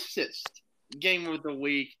nicest game of the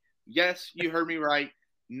week. Yes, you heard me right.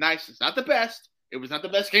 Nicest. Not the best. It was not the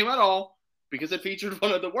best game at all because it featured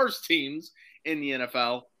one of the worst teams in the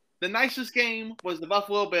NFL. The nicest game was the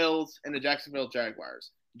Buffalo Bills and the Jacksonville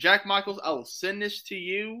Jaguars. Jack Michaels, I will send this to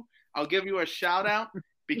you. I'll give you a shout out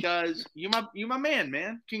because you my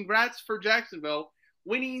man. Congrats for Jacksonville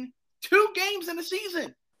winning 2 games in a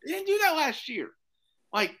season. They didn't do that last year.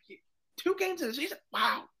 Like 2 games in the season.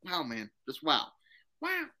 Wow, man, just wow.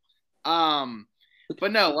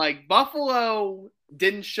 But no, like Buffalo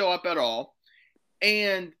didn't show up at all,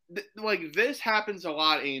 and like this happens a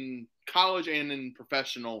lot in college and in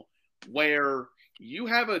professional, where you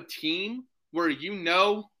have a team where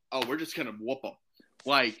oh, we're just gonna whoop them.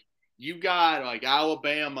 Like you got like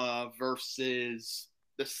Alabama versus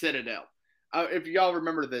the Citadel. If y'all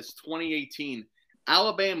remember this, 2018,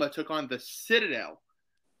 Alabama took on the Citadel,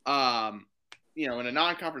 in a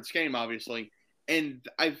non-conference game, obviously, and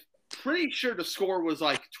I'm pretty sure the score was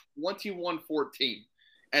like 21-14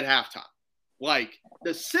 at halftime. Like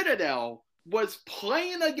the Citadel was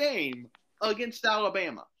playing a game against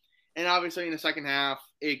Alabama. And obviously in the second half,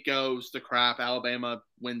 it goes to crap. Alabama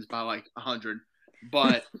wins by like 100.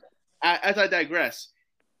 But as I digress,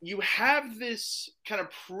 you have this kind of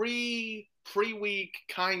pre-week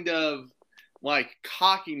kind of like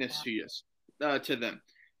cockiness to them.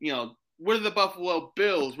 We're the Buffalo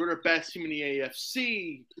Bills. We're the best team in the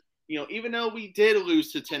AFC. Even though we did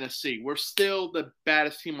lose to Tennessee, we're still the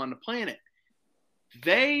baddest team on the planet.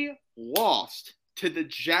 They lost to the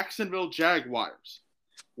Jacksonville Jaguars.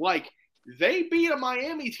 Like, they beat a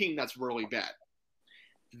Miami team that's really bad.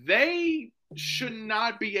 They should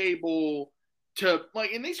not be able to,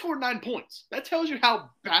 like, and they scored 9 points. That tells you how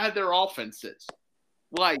bad their offense is.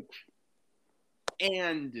 Like,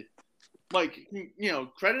 and, like,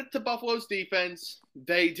 credit to Buffalo's defense.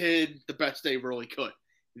 They did the best they really could.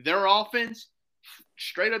 Their offense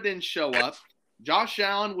straight up didn't show up. Josh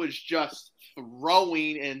Allen was just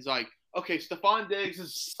throwing and it's like, okay, Stephon Diggs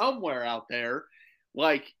is somewhere out there.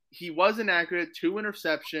 Like, he wasn't accurate, 2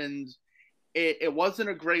 interceptions. It wasn't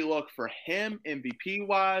a great look for him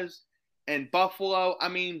MVP-wise. And Buffalo, I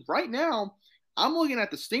mean, right now, I'm looking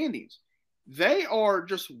at the standings. They are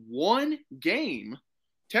just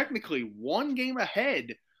technically one game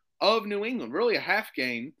ahead of New England, really a half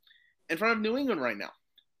game in front of New England right now.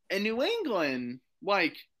 And New England,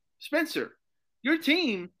 like, Spencer, your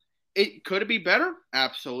team, could it be better?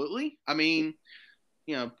 Absolutely. I mean,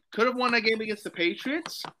 could have won that game against the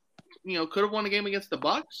Patriots. Could have won a game against the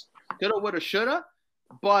Bucks. Coulda, woulda, shoulda.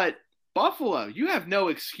 But Buffalo, you have no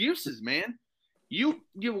excuses, man. You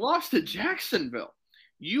lost to Jacksonville.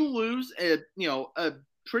 You lose a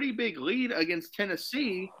pretty big lead against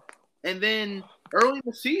Tennessee, and then early in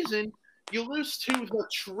the season, you lose to the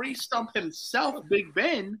tree stump himself, Big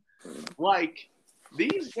Ben. Like,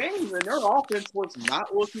 these games and their offense was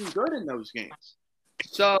not looking good in those games.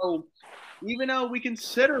 So, even though we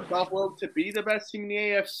consider Buffalo to be the best team in the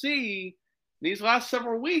AFC, these last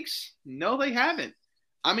several weeks, no, they haven't.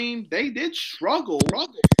 I mean, they did struggle, a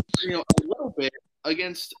little bit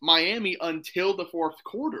against Miami until the fourth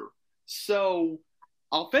quarter. So,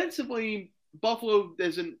 offensively, Buffalo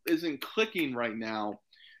isn't clicking right now.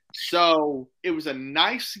 So, it was a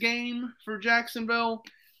nice game for Jacksonville,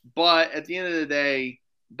 but at the end of the day,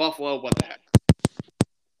 Buffalo, what the heck?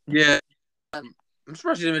 Yeah. I'm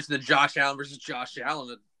surprised you didn't mention the Josh Allen versus Josh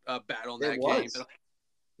Allen battle in that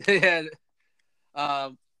game.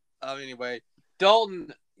 Anyway,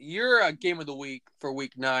 Dalton, your game of the week for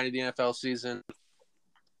Week 9 of the NFL season.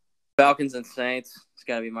 Falcons and Saints. It's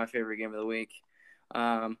got to be my favorite game of the week.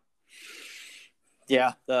 The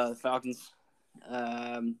Falcons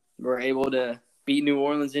were able to beat New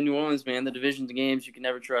Orleans in New Orleans, man. The division games, you can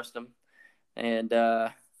never trust them. And,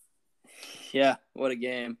 what a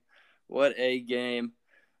game. What a game.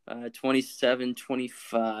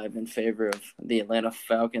 27-25 in favor of the Atlanta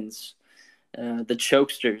Falcons. The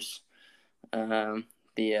Chokesters. The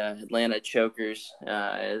Atlanta Chokers,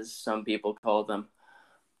 as some people call them.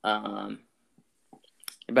 You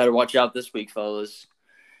better watch out this week, fellas.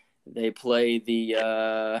 They play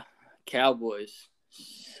the Cowboys.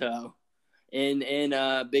 So, in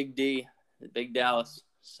Big D, Big Dallas.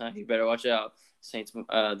 So you better watch out. Saints,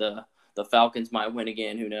 the Falcons might win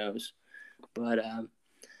again. Who knows? But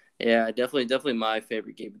definitely my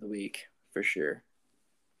favorite game of the week for sure.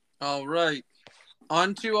 All right,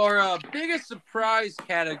 on to our biggest surprise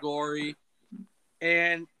category,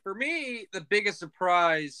 and for me, the biggest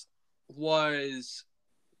surprise was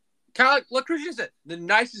kind of like Christian said, the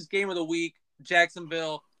nicest game of the week: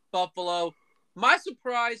 Jacksonville, Buffalo. My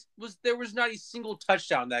surprise was there was not a single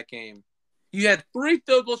touchdown in that game. You had 3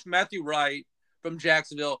 field goals from Matthew Wright from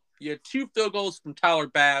Jacksonville. You had 2 field goals from Tyler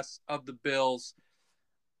Bass of the Bills.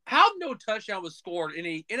 How no touchdown was scored in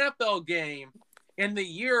an NFL game in the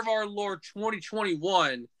year of our Lord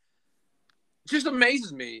 2021 just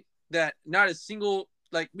amazes me that not a single,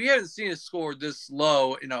 like, we haven't seen a score this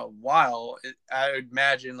low in a while. I would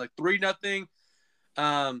imagine like 3-0.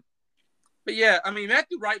 But yeah, I mean,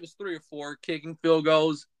 Matthew Wright was 3 of 4 kicking field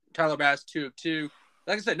goals. Tyler Bass 2 of 2.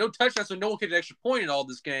 Like I said, no touchdowns, so no one kicked an extra point in all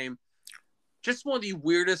this game. Just one of the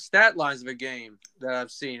weirdest stat lines of a game that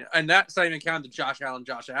I've seen. And that's not even counting the Josh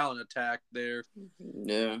Allen attack there.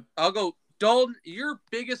 Yeah. I'll go, Dalton, your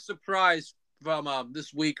biggest surprise from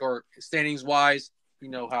this week or standings-wise, you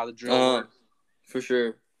know how the drill works. For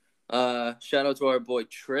sure. Shout out to our boy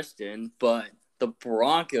Tristan, but the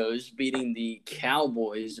Broncos beating the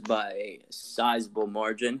Cowboys by a sizable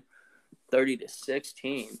margin,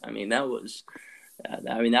 30-16. I mean, that was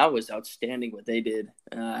outstanding what they did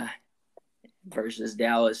versus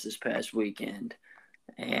Dallas this past weekend.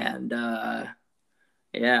 And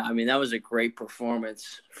yeah, I mean, that was a great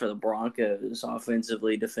performance for the Broncos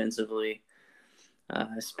offensively, defensively,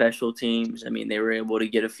 special teams. I mean, they were able to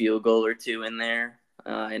get a field goal or two in there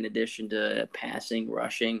in addition to passing,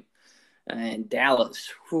 rushing. And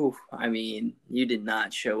Dallas, I mean, you did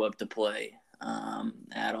not show up to play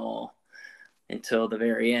at all until the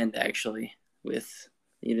very end, actually. You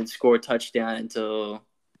didn't score a touchdown until,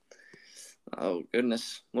 oh,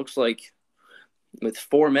 goodness, looks like with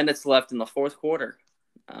 4 minutes left in the fourth quarter.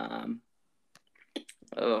 Oh,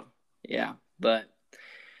 yeah, but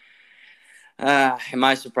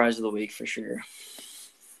my surprise of the week for sure.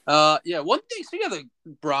 Yeah, one thing, speaking of the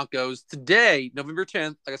Broncos, today, November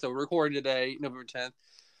 10th, like I said, we're recording today, November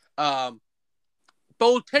 10th.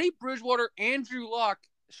 Both Teddy Bridgewater and Drew Lock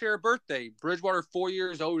share a birthday. Bridgewater 4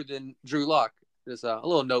 years older than Drew Lock. There's a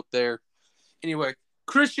little note there. Anyway,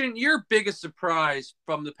 Christian, your biggest surprise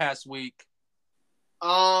from the past week?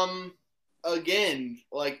 Again,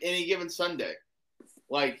 like any given Sunday,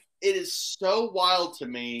 like it is so wild to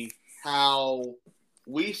me how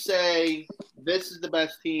we say this is the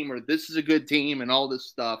best team or this is a good team and all this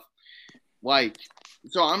stuff. Like,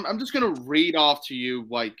 so I'm just gonna read off to you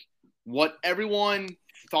like what everyone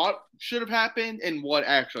thought should have happened and what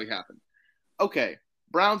actually happened. Okay,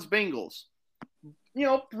 Browns Bengals. You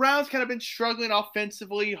know, Browns kind of been struggling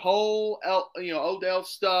offensively. Odell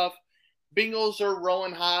stuff. Bengals are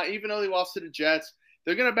rolling high, even though they lost to the Jets.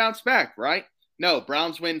 They're going to bounce back, right? No,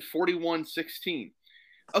 Browns win 41-16.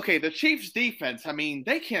 Okay, the Chiefs' defense, I mean,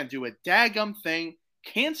 they can't do a daggum thing.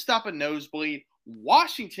 Can't stop a nosebleed.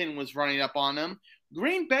 Washington was running up on them.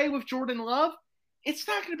 Green Bay with Jordan Love, it's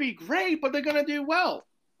not going to be great, but they're going to do well.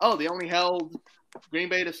 Oh, they only held Green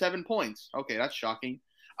Bay to 7 points. Okay, that's shocking.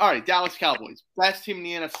 All right, Dallas Cowboys, best team in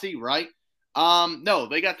the NFC, right? No,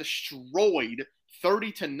 they got destroyed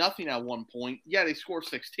 30-0 at one point. Yeah, they scored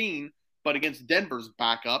 16, but against Denver's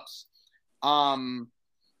backups.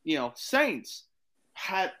 Saints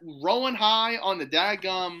had rolling high on the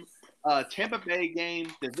daggum Tampa Bay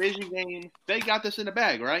game, division game. They got this in the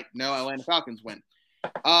bag, right? No, Atlanta Falcons win.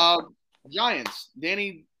 Giants,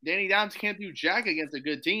 Danny Downs can't do jack against a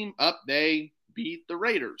good team. They beat the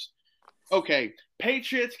Raiders. Okay,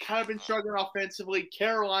 Patriots kind of been struggling offensively.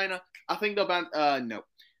 Carolina, I think they'll bounce. No.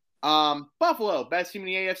 Buffalo, best team in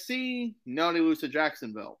the AFC. No, they lose to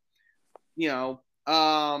Jacksonville. And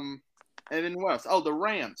then what else? Oh, the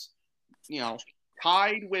Rams.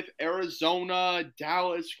 Tied with Arizona,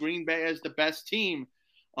 Dallas, Green Bay as the best team.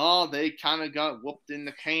 Oh, they kind of got whooped in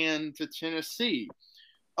the can to Tennessee.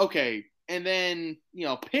 Okay, and then,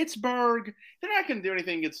 Pittsburgh, they're not going to do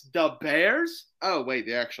anything against the Bears. Oh, wait,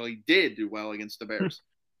 they actually did do well against the Bears.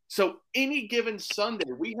 So any given Sunday,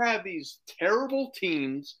 we have these terrible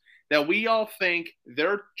teams that we all think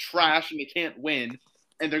they're trash and they can't win,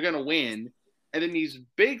 and they're going to win. And then these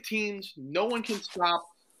big teams, no one can stop.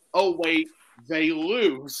 Oh, wait, they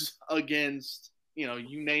lose against,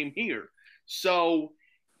 you name here. So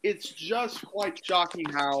it's just quite shocking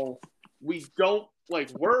how we don't,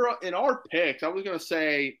 we're in our picks. I was going to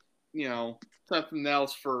say, something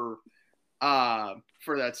else for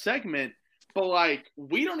that segment. But,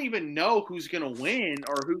 we don't even know who's going to win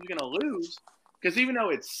or who's going to lose. Because even though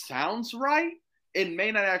it sounds right, it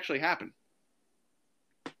may not actually happen.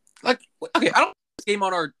 Okay, I don't have this game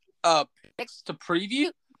on our picks to preview,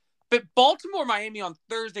 but Baltimore-Miami on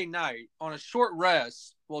Thursday night on a short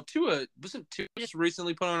rest. Well, wasn't Tua just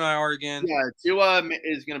recently put on IR again? Yeah, Tua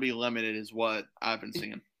is going to be limited is what I've been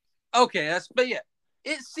seeing. Okay, but yeah,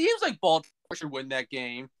 it seems like Baltimore should win that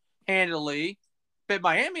game handily. But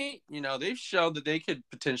Miami, they've shown that they could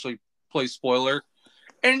potentially play spoiler.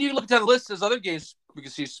 And you look down the list, there's other games we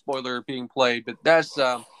can see spoiler being played, but that's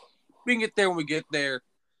we can get there when we get there.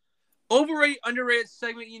 Overrated, underrated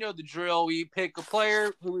segment, the drill. We pick a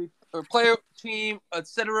player player, team,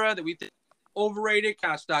 etc. that we think overrated,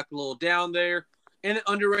 kind of stock a little down there, and then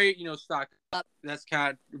underrated, stock up. That's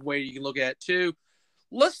kind of the way you can look at it too.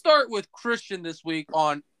 Let's start with Christian this week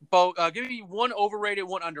on both. Give me one overrated,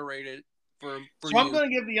 one underrated So I'm going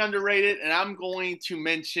to give the underrated, and I'm going to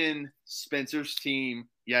mention Spencer's team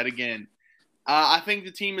yet again. I think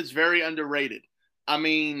the team is very underrated. I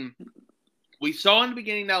mean, we saw in the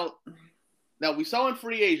beginning now we saw in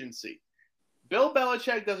free agency, Bill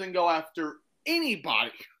Belichick doesn't go after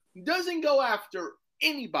anybody. He doesn't go after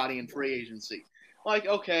anybody in free agency. Like,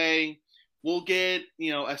 okay, we'll get,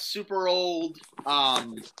 a super old,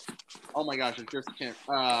 oh my gosh, I just can't,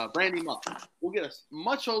 Randy Moss. We'll get a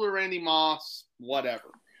much older Randy Moss,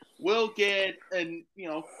 whatever. We'll get an,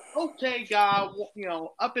 okay guy,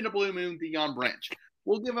 up in the blue moon, Deion Branch.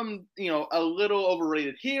 We'll give him, a little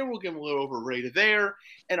overrated here. We'll give him a little overrated there,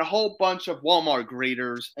 and a whole bunch of Walmart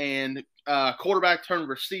greeters and quarterback turned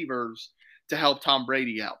receivers to help Tom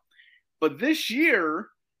Brady out. But this year,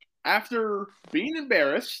 after being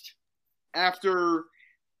embarrassed, after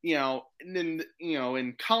in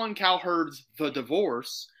Colin Cowherd's The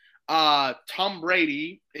Divorce, Tom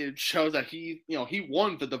Brady, it shows that he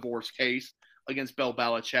won the divorce case against Bill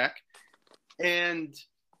Belichick, and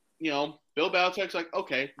Bill Belichick's like,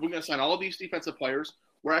 okay, we're going to sign all these defensive players.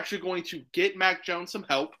 We're actually going to get Mac Jones some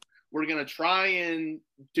help. We're going to try and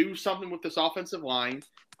do something with this offensive line.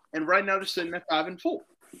 And right now they're sitting at 5-4.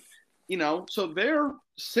 So they're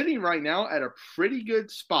sitting right now at a pretty good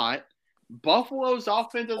spot. Buffalo's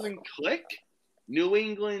offense doesn't click. New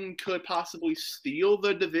England could possibly steal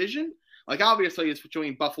the division. Like, obviously, it's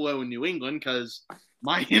between Buffalo and New England because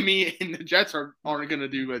Miami and the Jets aren't going to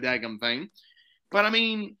do a daggum thing. But, I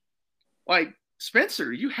mean, like,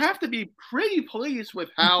 Spencer, you have to be pretty pleased with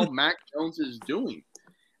how Mac Jones is doing.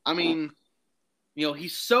 I mean,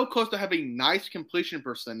 he's so close to having a nice completion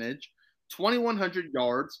percentage, 2,100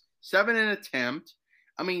 yards, 7 an attempt.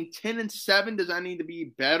 I mean, 10-7, does that need to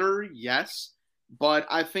be better? Yes. But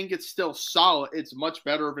I think it's still solid. It's much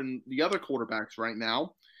better than the other quarterbacks right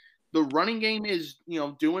now. The running game is,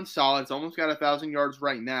 doing solid. It's almost got 1,000 yards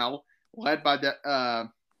right now, led by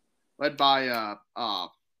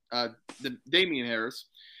Damian Harris.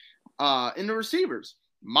 In the receivers,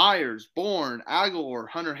 Myers, Bourne, Aguilar,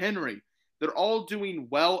 Hunter Henry, they're all doing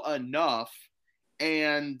well enough.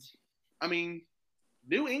 And, I mean,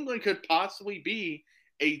 New England could possibly be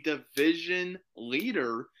a division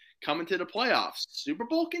leader coming to the playoffs. Super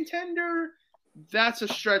Bowl contender, that's a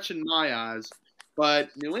stretch in my eyes. But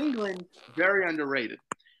New England, very underrated.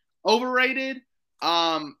 Overrated,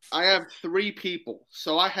 I have 3 people.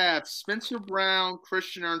 So I have Spencer Brown,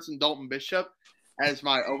 Christian Ernst, and Dalton Bishop as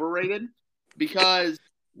my overrated because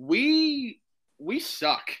we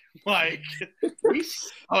suck. Like, we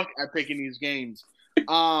suck at picking these games. Hey, you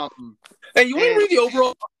want to read the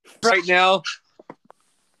overall right now?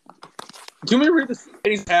 Do you want me to read the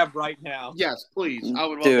standings tab right now? Yes, please. I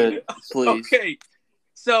would love to. Please. Okay.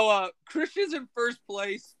 So, Christian's in first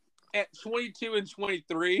place at 22 and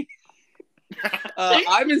 23.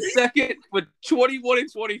 I'm in second with 21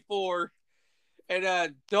 and 24.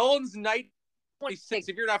 And Dolan's 26.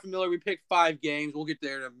 If you're not familiar, we picked 5 games. We'll get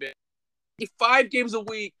there in a bit. 5 games a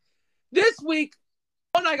week. This week,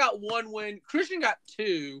 I got 1 win. Christian got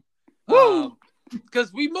 2.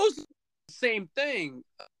 Because we most same thing.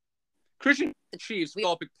 Christian Chiefs. We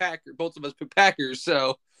all picked Packers. Both of us picked Packers.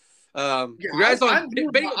 So, you guys bet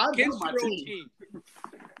against your own team.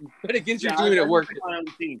 Bet against your team at work.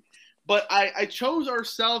 But I chose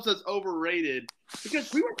ourselves as overrated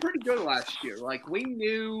because we were pretty good last year. Like, we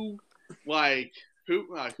knew who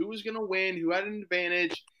was going to win, who had an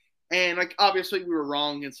advantage. And, obviously we were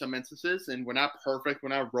wrong in some instances, and we're not perfect. We're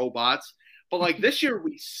not robots. But, this year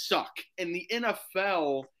we suck. And the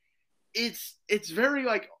NFL, it's very,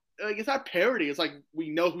 it's not parity. It's like we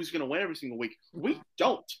know who's going to win every single week. We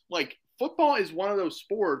don't. Football is one of those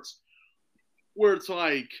sports where it's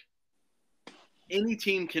any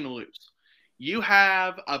team can lose. You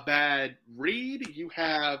have a bad read. You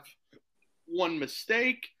have one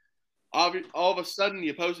mistake. All of a sudden, the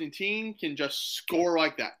opposing team can just score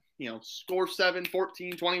like that. Score 7,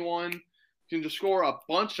 14, 21. Can just score a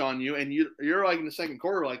bunch on you, and you're in the second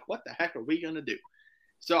quarter, what the heck are we going to do?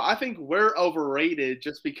 So I think we're overrated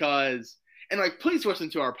just because – and, please listen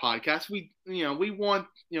to our podcast. We want,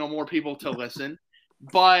 more people to listen.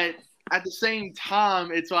 But at the same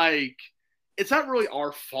time, it's it's not really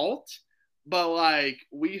our fault. But,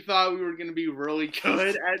 we thought we were going to be really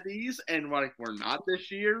good at these, and, we're not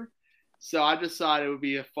this year. So I decided it would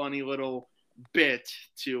be a funny little bit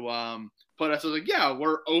to put us. I was yeah,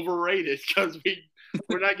 we're overrated because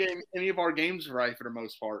we're not getting any of our games right for the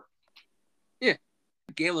most part. Yeah.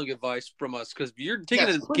 Gambling advice from us because you're taking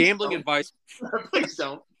this gambling advice. Please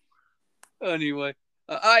don't. Anyway,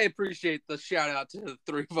 I appreciate the shout out to the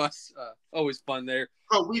 3 of us. Always fun there.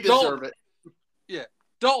 Oh, we deserve it. Yeah.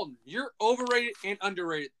 Dalton, you're overrated and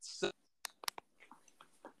underrated. So,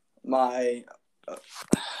 Let's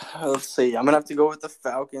see. I'm gonna have to go with the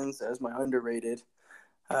Falcons as my underrated.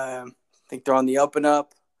 I think they're on the up and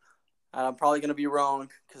up. I'm probably gonna be wrong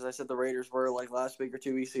because I said the Raiders were like last week or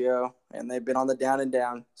 2 weeks ago, and they've been on the down and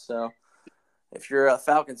down. So if you're a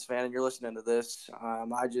Falcons fan and you're listening to this,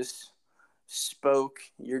 I just spoke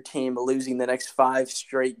your team losing the next 5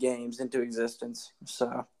 straight games into existence.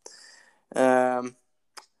 So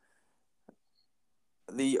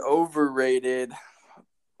the overrated.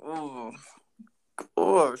 Oh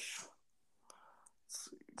gosh,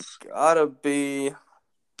 it's gotta be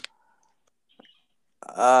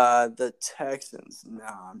the Texans. No,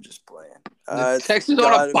 I'm just playing. the Texans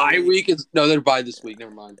on a bye week. No, they're bye this week.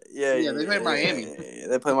 Never mind. Yeah, they play Miami. Yeah.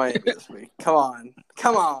 They play Miami this week. Come on,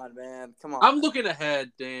 man. Come on. I'm looking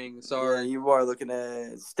ahead. Dang, sorry. Yeah, you are looking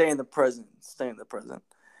at stay in the present.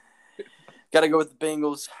 Got to go with the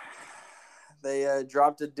Bengals. They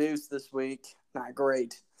dropped a deuce this week. Not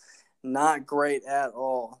great at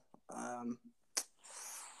all.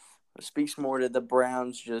 Speaks more to the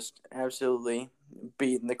Browns just absolutely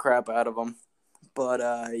beating the crap out of them. But,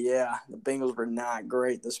 yeah, the Bengals were not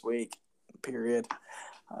great this week, period.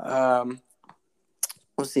 We'll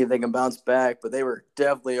see if they can bounce back, but they were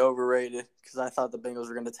definitely overrated because I thought the Bengals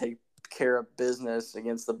were going to take care of business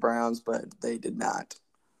against the Browns, but they did not.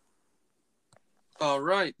 All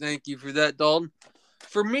right. Thank you for that, Dalton.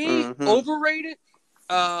 For me, overrated,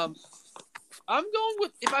 I'm going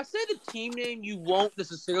with – if I say the team name, you won't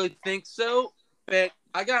necessarily think so, but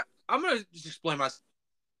I'm going to just explain myself.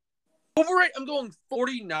 Overrated, I'm going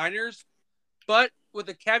 49ers, but with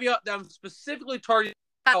the caveat that I'm specifically targeting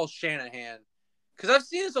Kyle Shanahan. Because I've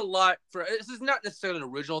seen this a lot. This is not necessarily an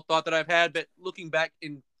original thought that I've had, but looking back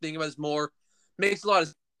and thinking about this more makes a lot of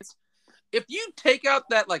sense. If you take out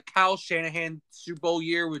that like Kyle Shanahan Super Bowl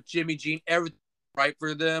year with Jimmy G, everything right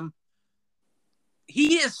for them,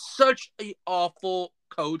 he is such an awful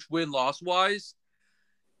coach win-loss wise.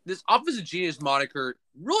 This offensive genius moniker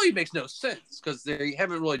really makes no sense because they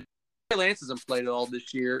haven't really. Lance hasn't played at all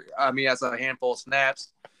this year. I mean, that's a handful of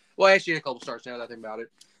snaps. Well, actually, a couple starts now that I think about it.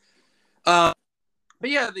 But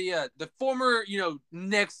yeah, the former,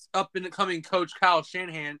 next up and coming coach Kyle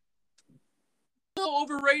Shanahan, a little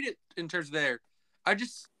overrated in terms of there. I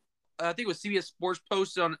think it was CBS Sports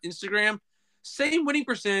posted on Instagram, same winning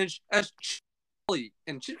percentage as Chip Kelly,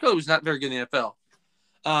 and Chip Kelly was not very good in the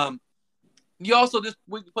NFL. You also this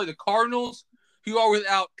week play the Cardinals, who are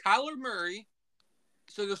without Kyler Murray,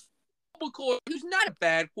 so there's who's not a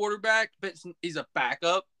bad quarterback, but he's a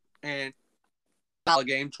backup, and solid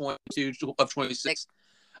game 22 of 26.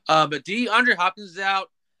 But DeAndre Hopkins is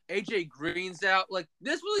out, AJ Green's out. Like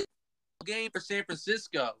this really game for San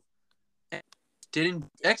Francisco and didn't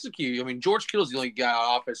execute. I mean, George Kittle's the only guy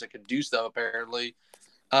on offense that could do stuff apparently.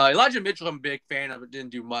 Elijah Mitchell, I'm a big fan of it.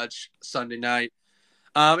 Didn't do much Sunday night.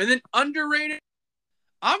 And then underrated,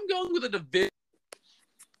 I'm going with a division.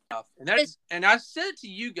 And I said to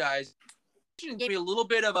you guys, gave me a little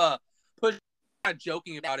bit of a push, kind of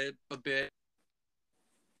joking about it a bit.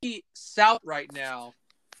 The South right now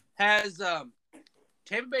has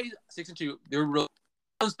Tampa Bay 6-2. They're really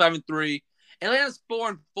 5-3. Atlanta's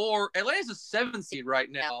 4-4. Atlanta's a 7 seed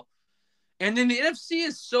right now, and then the NFC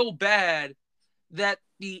is so bad that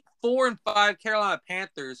the 4-5 Carolina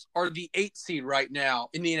Panthers are the 8 seed right now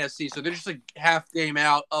in the NFC. So they're just a half game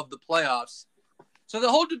out of the playoffs. So the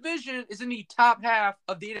whole division is in the top half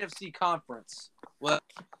of the NFC conference. Well,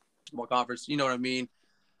 small conference, you know what I mean.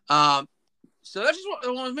 So that's just what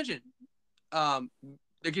I want to mention.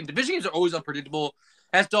 Again, division games are always unpredictable.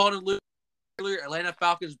 As Dalton alluded earlier, Atlanta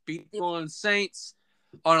Falcons beat the New Orleans Saints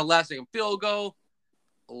on a last-second field goal.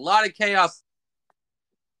 A lot of chaos.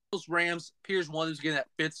 Those Rams, Piers one who's getting that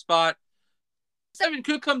 5th spot. 7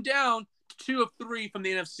 could come down to 2 of 3 from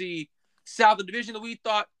the NFC South, the division that we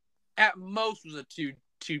thought at most was a two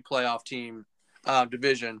playoff team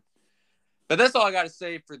division. But that's all I got to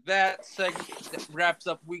say for that segment. That wraps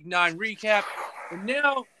up Week 9 recap. And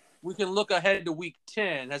now we can look ahead to Week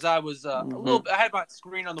 10. As I was I had my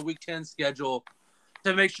screen on the Week 10 schedule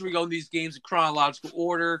to make sure we go in these games in chronological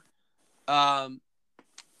order.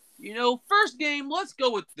 First game, let's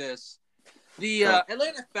go with this. The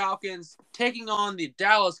Atlanta Falcons taking on the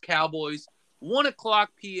Dallas Cowboys, 1:00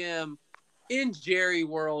 p.m. in Jerry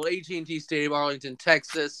World, AT&T Stadium, Arlington,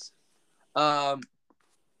 Texas. A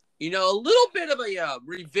little bit of a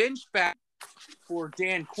revenge factor for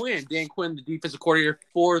Dan Quinn. Dan Quinn, the defensive coordinator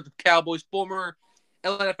for the Cowboys, former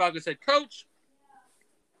Atlanta Falcons head coach.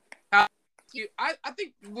 I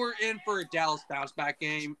think we're in for a Dallas bounce-back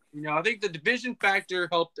game. I think the division factor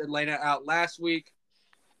helped Atlanta out last week.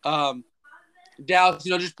 Dallas,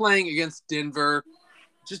 just playing against Denver,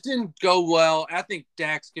 just didn't go well. I think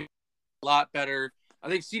Dak's going to be a lot better. I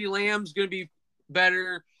think CeeDee Lamb's going to be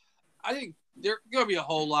better. I think they're going to be a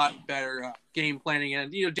whole lot better game planning.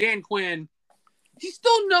 And, Dan Quinn, he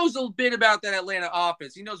still knows a bit about that Atlanta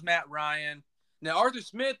offense. He knows Matt Ryan. Now, Arthur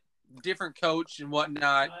Smith, different coach and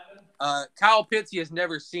whatnot. Kyle Pitts, he has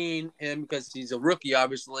never seen him because he's a rookie,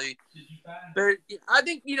 obviously. But I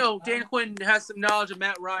think, Dan Quinn has some knowledge of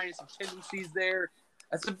Matt Ryan, some tendencies there.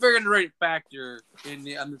 That's a very underrated factor in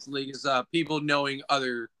this league is people knowing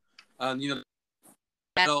other,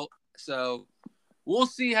 so we'll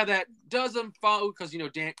see how that does unfold because,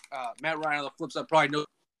 Matt Ryan on the flip side probably knows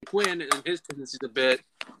Quinn and his tendencies a bit.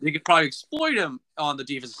 They could probably exploit him on the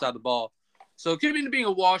defensive side of the ball. So it could end up being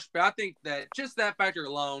a wash, but I think that just that factor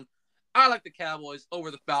alone, I like the Cowboys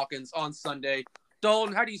over the Falcons on Sunday.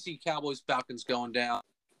 Dalton, how do you see Cowboys-Falcons going down?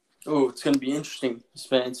 Oh, it's going to be interesting,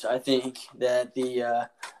 Spence. I think that the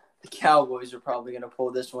Cowboys are probably going to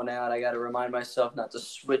pull this one out. I got to remind myself not to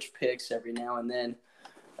switch picks every now and then,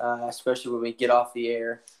 especially when we get off the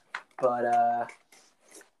air. But,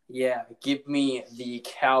 give me the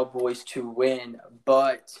Cowboys to win,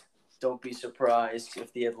 but don't be surprised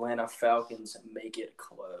if the Atlanta Falcons make it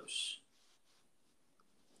close.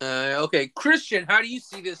 Okay, Christian, how do you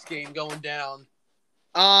see this game going down?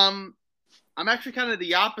 I'm actually kind of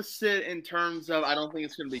the opposite in terms of I don't think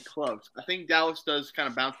it's going to be close. I think Dallas does kind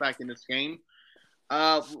of bounce back in this game.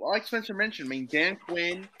 Like Spencer mentioned, Dan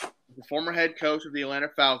Quinn, the former head coach of the Atlanta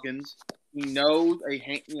Falcons, he knows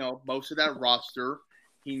most of that roster.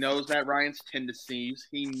 He knows Matt Ryan's tendencies.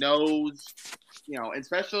 He knows,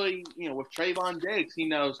 especially with Trayvon Diggs, he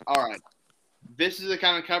knows. All right, this is the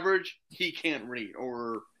kind of coverage he can't read,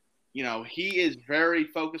 or he is very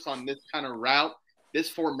focused on this kind of route, this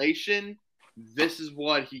formation. This is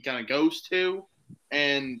what he kind of goes to.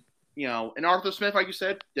 And, and Arthur Smith, like you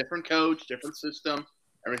said, different coach, different system,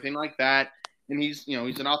 everything like that. And he's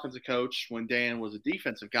an offensive coach when Dan was a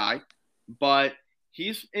defensive guy. But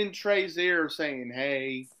he's in Trey's ear saying,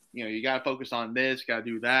 hey, you got to focus on this, got to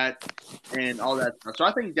do that, and all that stuff. So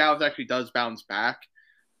I think Dallas actually does bounce back.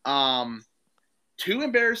 Two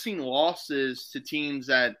embarrassing losses to teams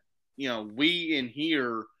that, we in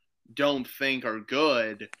here don't think are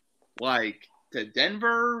good, like to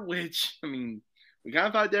Denver, which, we kind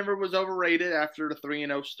of thought Denver was overrated after the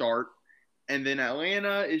 3-0 start. And then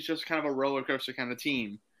Atlanta is just kind of a roller coaster kind of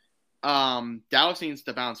team. Dallas needs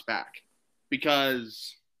to bounce back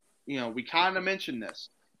because, we kind of mentioned this.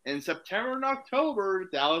 In September and October,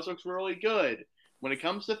 Dallas looks really good. When it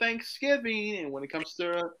comes to Thanksgiving and when it comes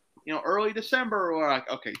to, early December, we're like,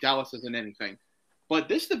 okay, Dallas isn't anything. But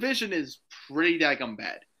this division is pretty daggum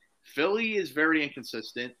bad. Philly is very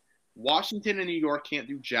inconsistent. Washington and New York can't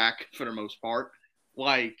do jack for the most part.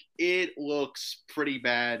 Like, it looks pretty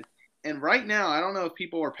bad. And right now, I don't know if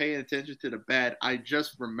people are paying attention to the bet. I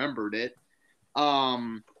just remembered it.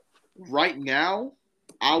 Right now,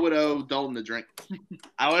 I would owe Dalton a drink.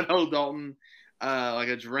 I would owe Dalton like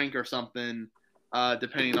a drink or something,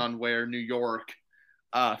 depending on where New York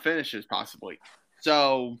finishes possibly.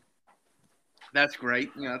 So that's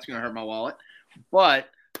great. That's going to hurt my wallet. But,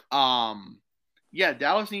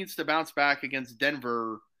 Dallas needs to bounce back against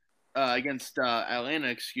Denver, against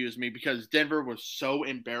Atlanta, because Denver was so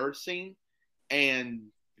embarrassing and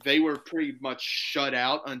they were pretty much shut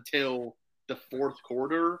out until the fourth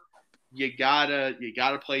quarter. You gotta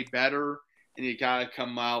play better and you gotta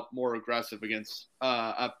come out more aggressive against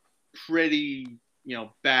a pretty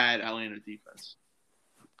bad Atlanta defense.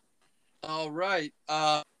 All right,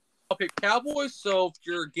 I'll pick Cowboys. So if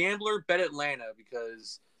you're a gambler, bet Atlanta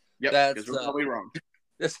because because we're probably wrong.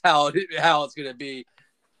 That's how it's gonna be.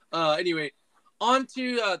 Anyway, on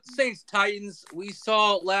to Saints Titans. We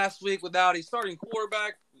saw last week without a starting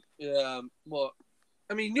quarterback.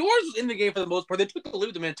 New Orleans was in the game for the most part. They took the lead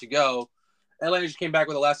with a minute to go. Atlanta just came back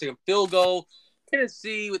with a last-second field goal.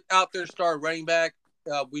 Tennessee, without their star running back,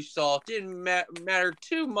 we saw didn't matter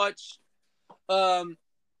too much.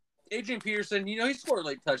 Adrian Peterson, he scored a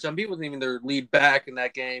late touchdown. He wasn't even their lead back in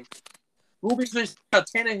that game.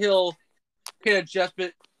 Tannehill can adjust,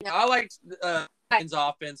 but I liked Titans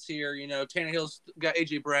offense here. Tannehill's got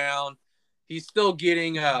A.J. Brown. He's still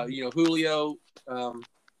getting, Julio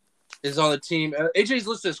is on the team. A.J.'s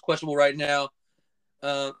listed as questionable right now.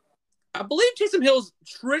 I believe Taysom Hill's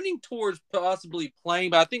trending towards possibly playing,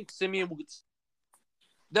 but I think Simeon will.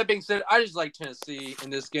 That being said, I just like Tennessee in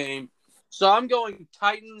this game. So I'm going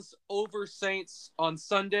Titans over Saints on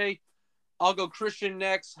Sunday. I'll go Christian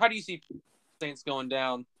next. How do you see Saints going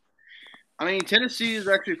down? Tennessee is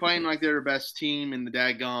actually playing like they're the best team in the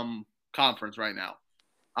daggum conference right now.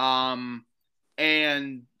 And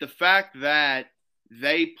the fact that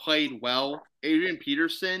they played well, Adrian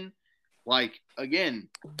Peterson, like, again,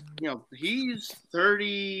 he's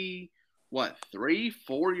 30,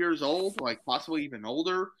 4 years old, like possibly even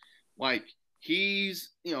older. Like, he's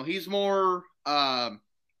more out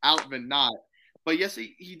than not. But yes,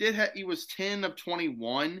 he was 10 of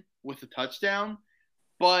 21 with a touchdown,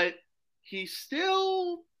 but he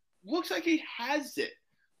still looks like he has it.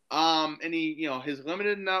 And his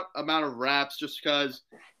limited amount of reps just because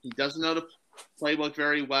he doesn't know the playbook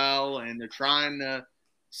very well, and they're trying to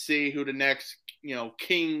see who the next,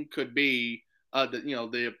 king could be.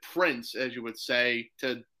 The prince, as you would say,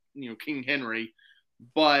 to King Henry.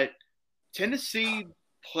 But Tennessee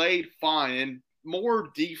played fine and more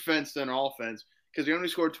defense than offense because they only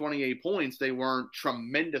scored 28 points. They weren't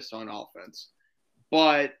tremendous on offense,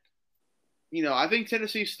 but I think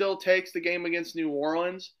Tennessee still takes the game against New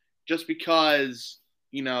Orleans just because,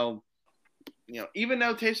 even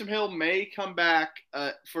though Taysom Hill may come back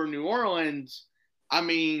for New Orleans, I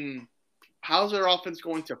mean, how's their offense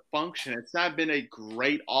going to function? It's not been a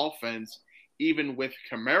great offense, even with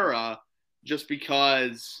Kamara, just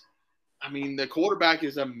because, the quarterback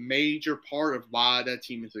is a major part of why that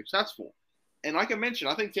team is successful. And like I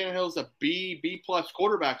mentioned, I think Tannehill's a B-plus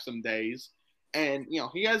quarterback some days. And,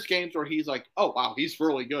 he has games where he's like, oh, wow, he's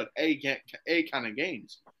really good, A kind of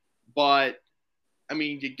games. But,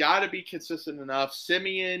 you got to be consistent enough.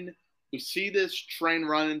 Simeon, we see this train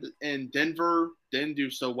run in Denver, didn't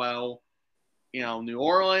do so well. New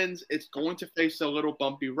Orleans, it's going to face a little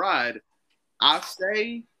bumpy ride. I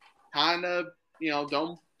say kind of,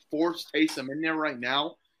 don't force Taysom in there right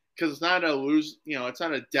now because it's not it's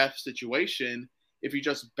not a death situation if you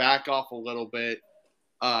just back off a little bit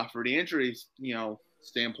for the injuries,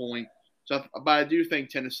 standpoint. So, but I do think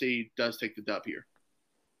Tennessee does take the dub here.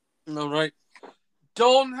 All right.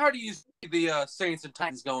 Dalton, how do you see the Saints and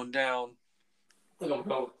Titans going down? I think I'm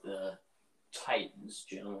going with the Titans,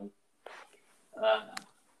 gentlemen.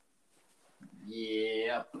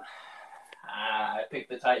 Yep. I picked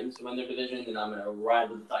the Titans to win their division, and I'm going to ride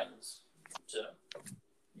with the Titans. So,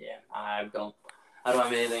 yeah, I don't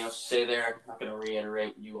have anything else to say there. I'm not going to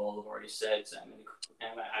reiterate what you all have already said. So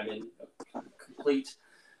I'm in complete.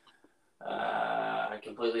 I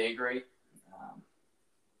completely agree.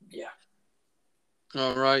 Yeah.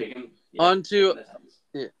 All right. On to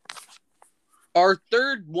our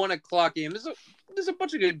third 1 o'clock game. There's a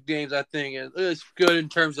bunch of good games, I think. It's good in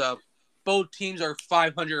terms of both teams are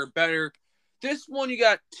 500 or better. This one, you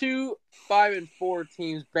got 2 5-4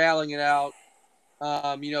 teams battling it out.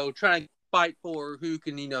 Trying to fight for who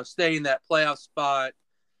can, stay in that playoff spot.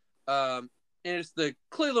 And it's the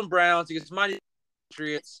Cleveland Browns against my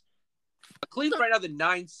Patriots. Cleveland right now the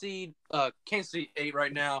 9 seed. Kansas City 8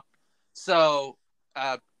 right now. So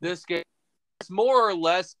this game is more or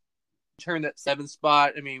less turn that 7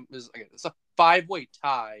 spot. It's a 5-way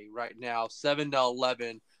tie right now,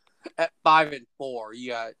 7-11 at 5-4.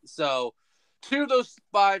 You got so 2 of those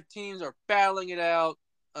 5 teams are battling it out.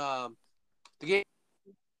 The game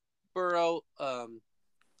Burrow. I'm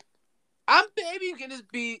maybe gonna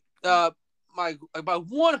be my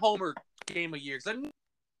 1 homer game a year because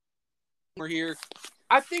we're here.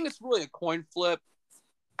 I think it's really a coin flip.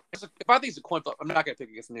 If I think it's a coin flip, I'm not gonna pick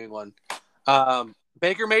against New England.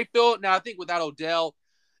 Baker Mayfield. Now I think without Odell,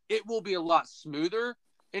 it will be a lot smoother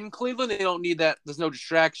in Cleveland. They don't need that. There's no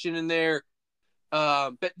distraction in there.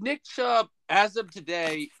 But Nick Chubb, as of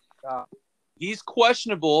today, he's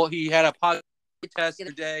questionable. He had a positive test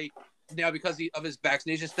today. Now, because of his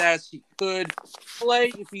vaccination status, he could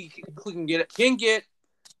play if he can get it. Can get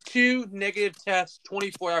 2 negative tests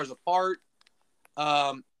 24 hours apart.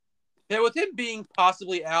 With him being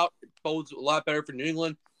possibly out, it bodes a lot better for New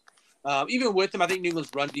England. Even with him, I think New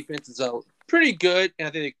England's run defense is pretty good, and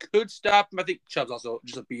I think they could stop him. I think Chubb's also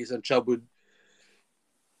just a beast, and Chubb would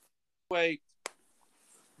wait.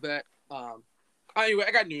 But anyway,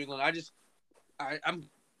 I got New England. I'm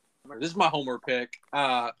this is my homer pick.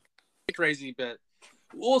 Crazy, but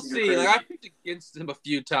we'll see. I picked against him a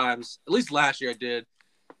few times. At least last year I did.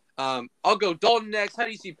 I'll go Dalton next. How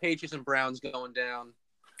do you see Patriots and Browns going down?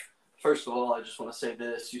 First of all, I just want to say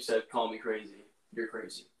this. You said call me crazy. You're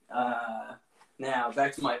crazy. Now,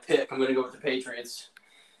 back to my pick. I'm going to go with the Patriots.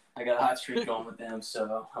 I got a hot streak going with them,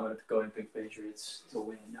 so I'm going to go ahead and pick the Patriots to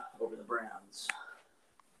win over the Browns.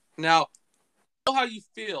 Now, I know how you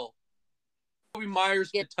feel. Kobe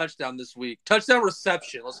Myers get a touchdown this week. Touchdown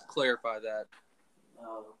reception. Let's clarify that.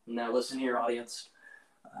 Now, listen here, audience.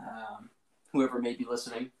 Whoever may be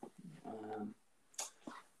listening.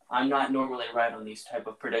 I'm not normally right on these type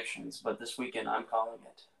of predictions, but this weekend I'm calling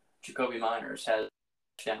it. Jacoby Myers has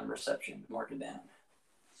touchdown reception. Mark it down.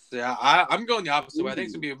 Yeah, I'm going the opposite way. I think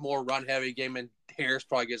it's going to be a more run-heavy game, and Harris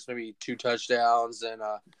probably gets maybe 2 touchdowns, and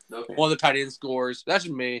one of the tight end scores. That's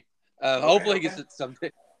just me. Hopefully he gets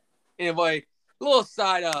something. Anyway, a little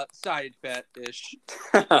side bet-ish.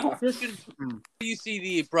 Christian, how do you see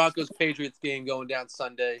the Broncos-Patriots game going down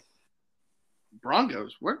Sunday?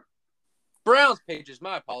 Broncos? Where? Browns-Patriots.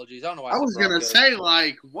 My apologies. I don't know why I was going to say,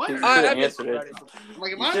 like, what? I answered it.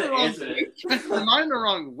 Like, am I in the wrong week? Am I in the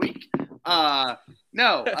wrong week?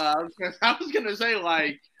 No. I was going to say,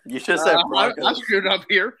 like, you should have said Broncos. I screwed up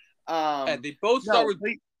here. They both start with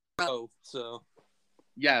so.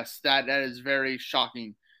 Yes, that is very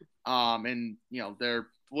shocking. And, their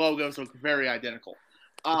logos look very identical.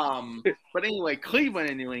 But anyway, Cleveland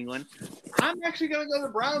and New England. I'm actually going to go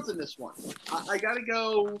the Browns in this one. I got to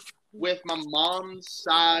go with my mom's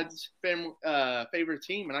side's favorite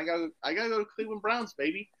team, and I got to go to Cleveland Browns,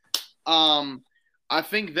 baby. I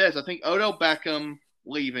think Odell Beckham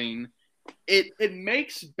leaving, it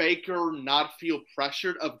makes Baker not feel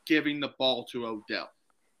pressured of giving the ball to Odell.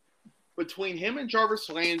 Between him and Jarvis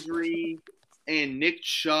Landry and Nick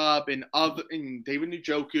Chubb and David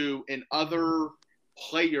Njoku and other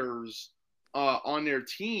players on their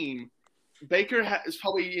team, Baker is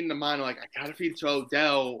probably in the mind like, I got to feed it to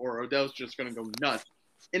Odell or Odell's just going to go nuts.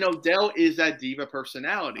 And Odell is that diva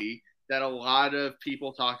personality that a lot of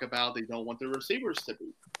people talk about they don't want their receivers to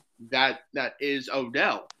be. That is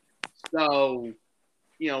Odell. So,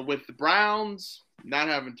 with the Browns not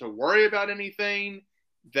having to worry about anything,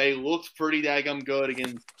 they looked pretty daggum good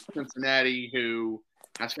against Cincinnati, who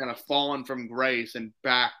has kind of fallen from grace and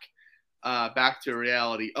back to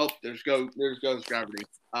reality. Oh, there goes gravity.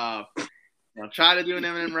 I'll try to do an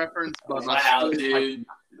Eminem reference, but my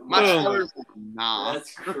stutters like, nah.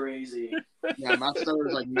 That's crazy. Yeah, my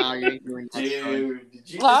stutters like, nah, you ain't doing that. Dude, did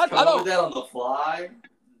you just come up with that on the fly?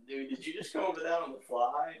 Dude, did you just come up with that on the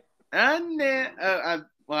fly?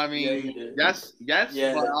 Well, I mean, yes.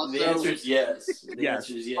 Yeah, but also, the answer is yes. The yes.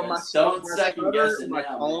 answer is But yes. Don't second guess it my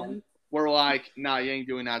now, phone man. were like, nah, you ain't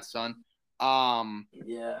doing that, son.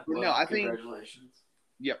 Yeah. Well, No, I think. Congratulations.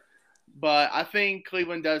 Yep. But I think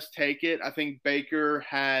Cleveland does take it. I think Baker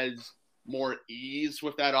has more ease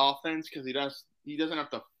with that offense because he doesn't have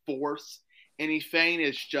to force anything.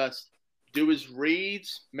 It's just do his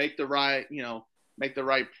reads, make the right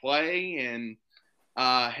play, and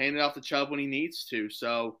hand it off to Chubb when he needs to.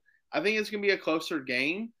 So I think it's gonna be a closer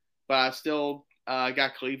game, but I still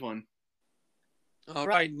got Cleveland. All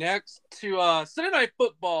right, next to Sunday Night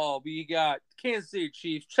Football, we got Kansas City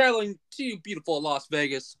Chiefs traveling to beautiful Las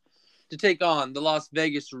Vegas to take on the Las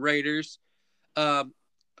Vegas Raiders.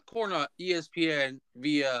 According to ESPN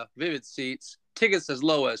via Vivid Seats, tickets as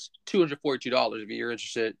low as $242 if you're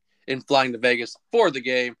interested in flying to Vegas for the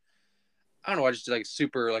game. I don't know, I just did like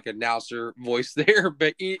super like announcer voice there,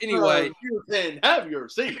 but anyway. You can have your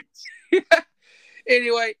seats.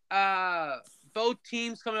 Anyway, both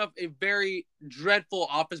teams coming off a very dreadful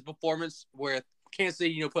offense performance where Kansas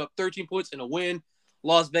City, put up 13 points in a win.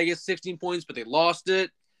 Las Vegas, 16 points, but they lost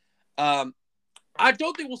it. I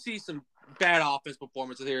don't think we'll see some bad offense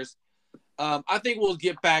performances here. I think we'll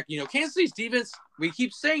get back. Kansas City's defense, we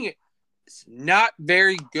keep saying it, it's not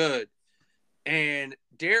very good. And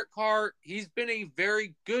Derek Carr, he's been a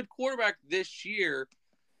very good quarterback this year.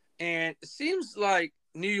 And it seems like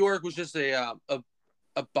New York was just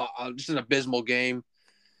just an abysmal game.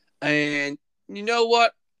 And you know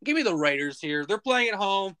what? Give me the Raiders here. They're playing at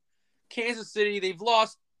home. Kansas City, they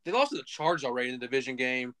lost to the Chargers already in the division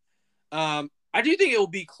game. I do think it will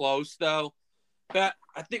be close, though. But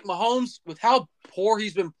I think Mahomes, with how poor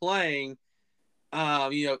he's been playing,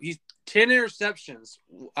 he's 10 interceptions.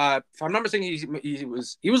 If I'm not mistaken, he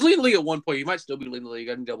was leading the league at one point. He might still be leading the league.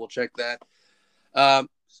 I can double check that.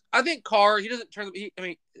 I think Carr, he doesn't turn.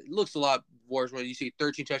 It looks a lot worse when you see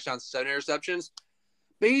 13 touchdowns, 7 interceptions.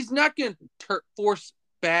 But he's not going to force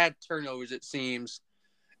bad turnovers, it seems.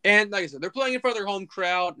 And like I said, they're playing in front of their home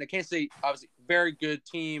crowd. And I can't say, obviously, very good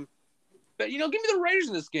team. But, give me the Raiders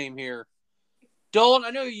in this game here. Dolan, I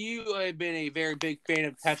know you have been a very big fan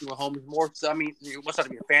of Patrick Mahomes. More so, you must have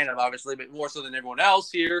to be a fan of, obviously, but more so than everyone else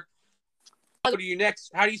here. How do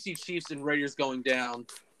you see Chiefs and Raiders going down?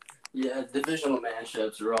 Yeah, divisional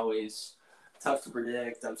matchups are always tough to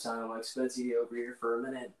predict. I'm sounding like Spency over here for a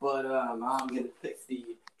minute, but I'm going to pick the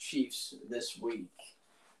Chiefs this week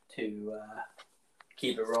to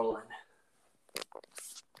keep it rolling.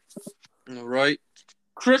 All right.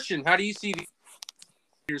 Christian, how do you see the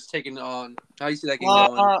Raiders taking on? How do you see that game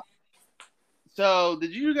going? So,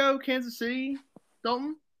 did you go Kansas City,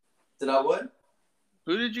 Dalton? Did I what?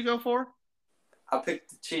 Who did you go for? I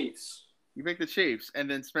picked the Chiefs. You picked the Chiefs, and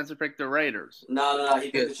then Spencer picked the Raiders. No. He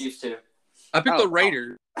picked the Chiefs too. I picked the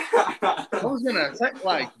Raiders. I was gonna say,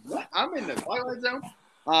 like, what? I'm in the twilight zone.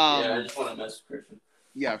 Yeah, I just want to mess with Christian.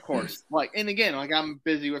 Yeah, of course. Like, and again, like, I'm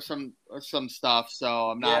busy with some stuff, so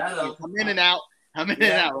I'm not. Yeah, I know. I'm in and out. I'm in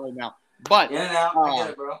and out right now. But in and out. I get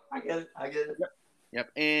it, bro. I get it. Yep.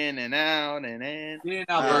 In and out and in.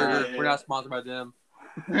 In-N-Out Burger. Yeah. We're not sponsored by them.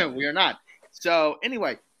 We are not. So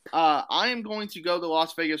anyway, I am going to go the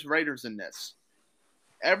Las Vegas Raiders in this.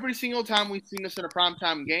 Every single time we've seen this in a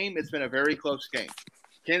primetime game, it's been a very close game.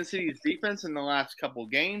 Kansas City's defense in the last couple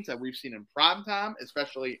games that we've seen in primetime,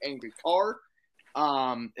 especially Angry Carr.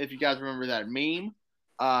 If you guys remember that meme,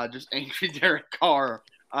 just Angry Derek Carr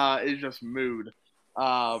is just mood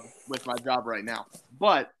with my job right now.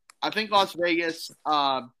 But I think Las Vegas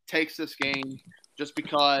takes this game just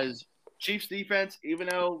because Chiefs defense, even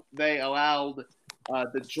though they allowed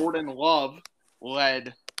the Jordan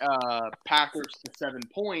Love-led Packers to 7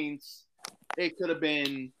 points, it could have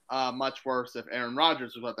been much worse if Aaron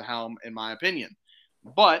Rodgers was at the helm, in my opinion.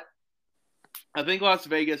 But I think Las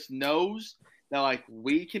Vegas knows that, like,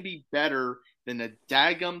 we can be better than the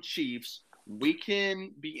daggum Chiefs. We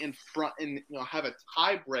can be in front and have a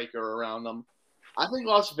tiebreaker around them. I think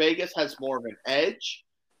Las Vegas has more of an edge.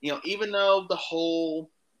 Even though the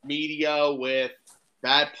whole media with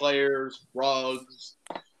bad players, Ruggs,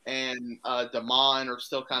 and Damon are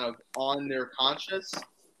still kind of on their conscience,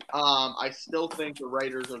 I still think the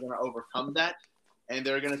Raiders are going to overcome that, and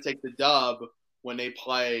they're going to take the dub when they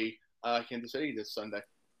play Kansas City this Sunday.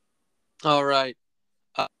 All right.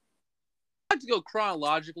 I like to go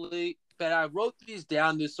chronologically, but I wrote these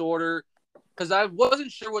down this order because I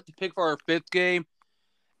wasn't sure what to pick for our fifth game,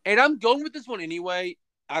 and I'm going with this one anyway.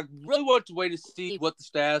 I really want to wait to see what the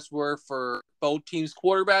stats were for both teams'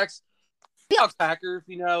 quarterbacks. Seahawks Packers,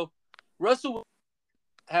 Russell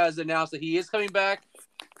has announced that he is coming back.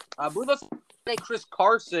 I believe Chris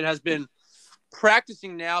Carson has been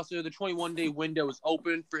practicing now, so the 21-day window is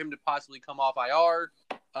open for him to possibly come off IR.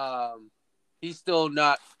 He's still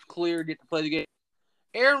not cleared yet to play the game.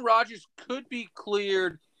 Aaron Rodgers could be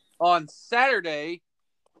cleared on Saturday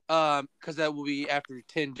because that will be after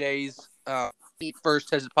 10 days. He first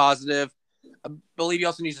tested positive. I believe he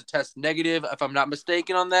also needs to test negative, if I'm not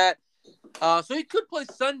mistaken on that. So he could play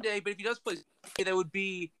Sunday, but if he does play Sunday, that would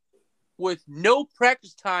be with no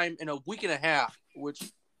practice time in a week and a half, which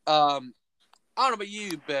I don't know about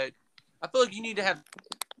you, but I feel like you need to have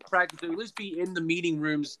practice to at least be in the meeting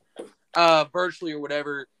rooms virtually or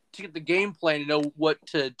whatever to get the game plan and know what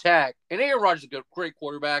to attack. And Aaron Rodgers is a great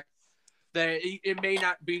quarterback. That it may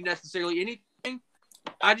not be necessarily anything.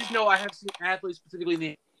 I just know I have seen athletes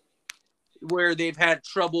specifically where they've had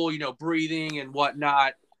trouble, breathing and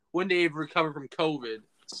whatnot when they've recovered from COVID.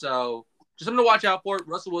 So just something to watch out for.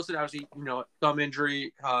 Russell Wilson, obviously, thumb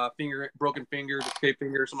injury, broken finger, escape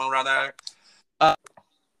finger, something around that. But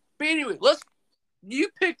anyway, you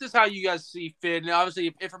pick this how you guys see fit. And obviously,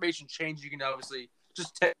 if information changes, you can obviously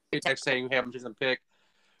just text saying, hey, I'm just going to pick.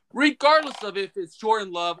 Regardless of if it's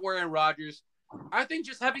Jordan Love or Aaron Rodgers, I think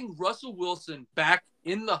just having Russell Wilson back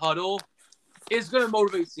in the huddle is going to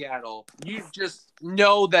motivate Seattle. You just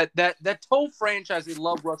know that whole franchise, they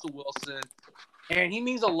love Russell Wilson, and he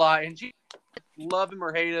means a lot. And you love him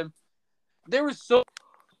or hate him. There was so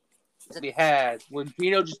that he had when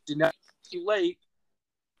Gino just did not too late,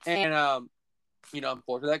 and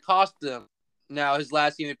unfortunately that cost them. Now his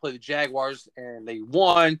last game they played the Jaguars and they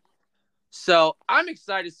won. So I'm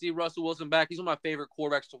excited to see Russell Wilson back. He's one of my favorite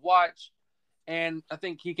quarterbacks to watch, and I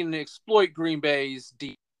think he can exploit Green Bay's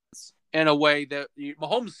defense in a way that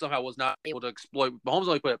Mahomes somehow was not able to exploit. Mahomes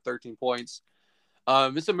only put up 13 points.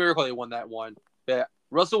 It's a miracle they won that one. But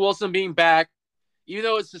Russell Wilson being back, even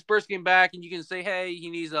though it's his first game back, and you can say, hey, he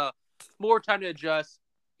needs more time to adjust,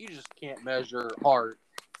 you just can't measure heart.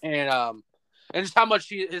 And just how much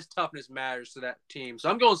his toughness matters to that team. So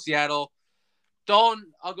I'm going Seattle.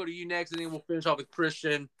 Dalton, I'll go to you next, and then we'll finish off with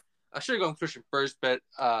Christian. I should have gone Christian first, but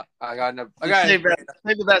I got enough. Save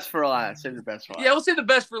the best for last. Yeah, we'll save the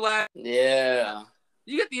best for last. Yeah.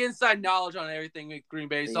 You get the inside knowledge on everything with Green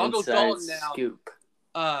Bay, so I'll go Dalton now. Scoop.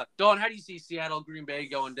 Dalton, how do you see Seattle, Green Bay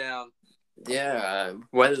going down? Yeah,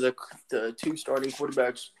 whether the two starting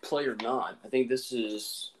quarterbacks play or not, I think this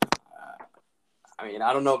is. I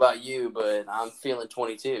don't know about you, but I'm feeling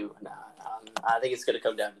 22. I think it's going to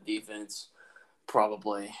come down to defense,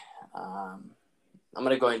 probably. I'm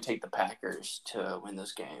going to go ahead and take the Packers to win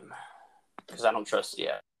this game because I don't trust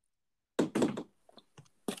yet.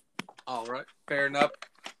 All right, fair enough.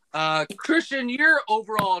 Christian, your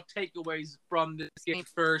overall takeaways from this game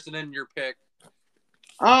first, and then your pick.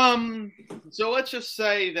 So let's just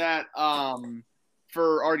say that,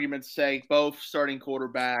 for argument's sake, both starting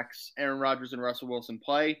quarterbacks, Aaron Rodgers and Russell Wilson,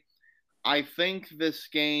 play. I think this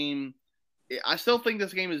game. I still think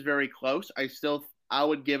this game is very close. I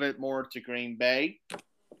would give it more to Green Bay.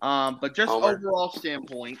 But just overall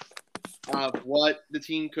standpoint of what the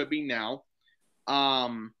team could be now.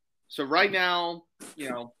 So right now,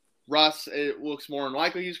 Russ, it looks more than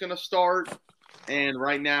likely he's going to start. And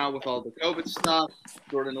right now, with all the COVID stuff,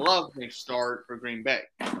 Jordan Love may start for Green Bay.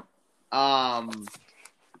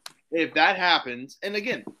 If that happens, and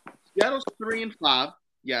again, Seattle's 3-5,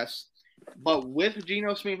 yes, but with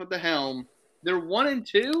Geno Smith at the helm, they're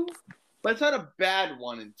 1-2, but it's not a bad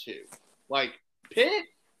 1-2. Like Pitt,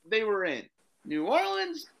 they were in. New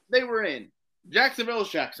Orleans, they were in. Jacksonville is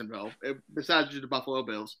Jacksonville, besides the Buffalo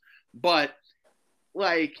Bills. But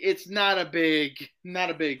like, it's not a big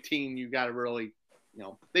team. You got to really,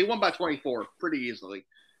 they won by 24 pretty easily.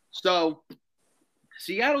 So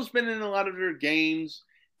Seattle's been in a lot of their games.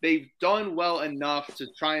 They've done well enough to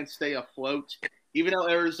try and stay afloat. Even though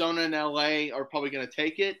Arizona and LA are probably going to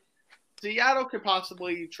take it, Seattle could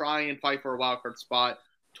possibly try and fight for a wild card spot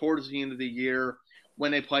towards the end of the year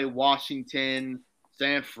when they play Washington,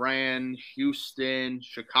 San Fran, Houston,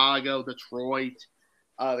 Chicago, Detroit.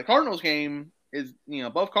 The Cardinals game is,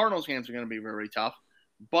 both Cardinals games are going to be very tough,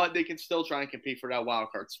 but they can still try and compete for that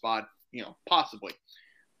wild card spot, possibly.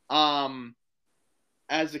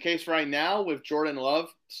 As the case right now with Jordan Love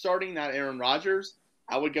starting, not Aaron Rodgers,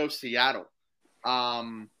 I would go Seattle.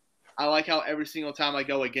 I like how every single time I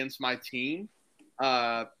go against my team,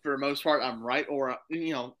 for the most part, I'm right or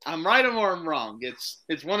I'm right or I'm wrong.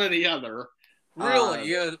 It's one or the other.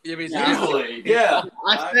 Really? Really? Yeah.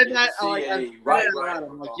 I said that.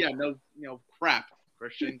 I'm like, yeah, no, crap,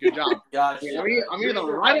 Christian. Good job. Gotcha. I'm either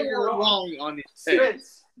right or wrong on these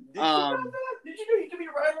picks. Did you know you can be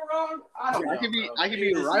right or wrong? I don't know. I can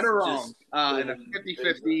be right or wrong in a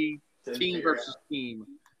 50-50 team versus team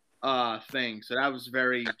thing. So that was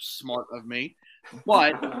very smart of me.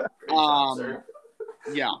 But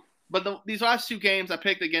yeah. But these last two games I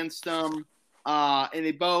picked against them, and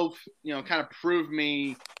they both kind of proved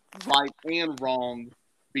me right and wrong,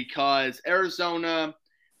 because Arizona,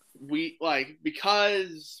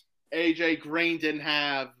 because AJ Green didn't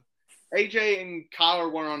have AJ and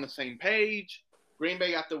Kyler weren't on the same page. Green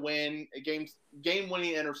Bay got the win, a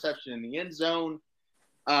game-winning interception in the end zone.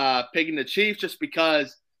 Picking the Chiefs just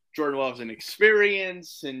because Jordan Love's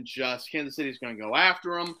inexperienced and just Kansas City's going to go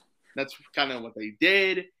after him. That's kind of what they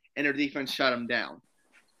did, and their defense shut them down.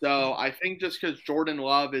 So I think just because Jordan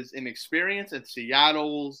Love is inexperienced and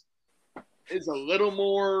Seattle's is a little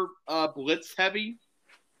more blitz heavy,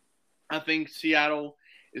 I think Seattle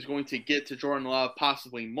is going to get to Jordan Love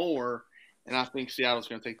possibly more, and I think Seattle's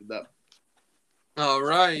going to take the dub. All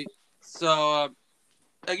right. So,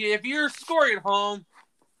 again, if you're scoring at home,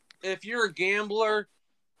 if you're a gambler,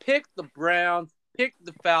 pick the Browns, pick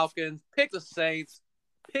the Falcons, pick the Saints,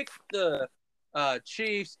 pick the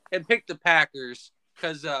Chiefs, and pick the Packers.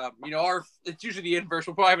 Because, it's usually the inverse.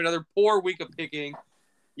 We'll probably have another poor week of picking.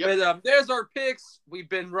 Yep. But there's our picks. We've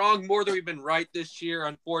been wrong more than we've been right this year,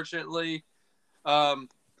 unfortunately.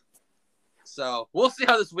 So we'll see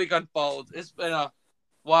how this week unfolds. It's been a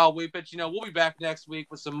wild week, but we'll be back next week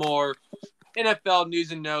with some more NFL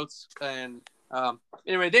news and notes. And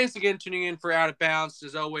anyway, thanks again for tuning in for Out of Bounds.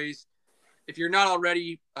 As always, if you're not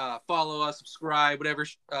already, follow us, subscribe, whatever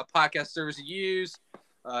podcast service you use.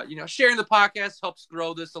 Sharing the podcast helps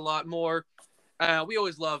grow this a lot more. We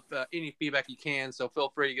always love any feedback you can, so feel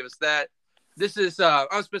free to give us that. This is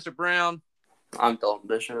I'm Spencer Brown. I'm Dalton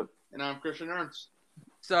Bishop. And I'm Christian Ernst.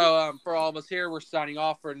 So for all of us here, we're signing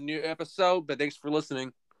off for a new episode, but thanks for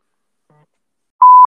listening.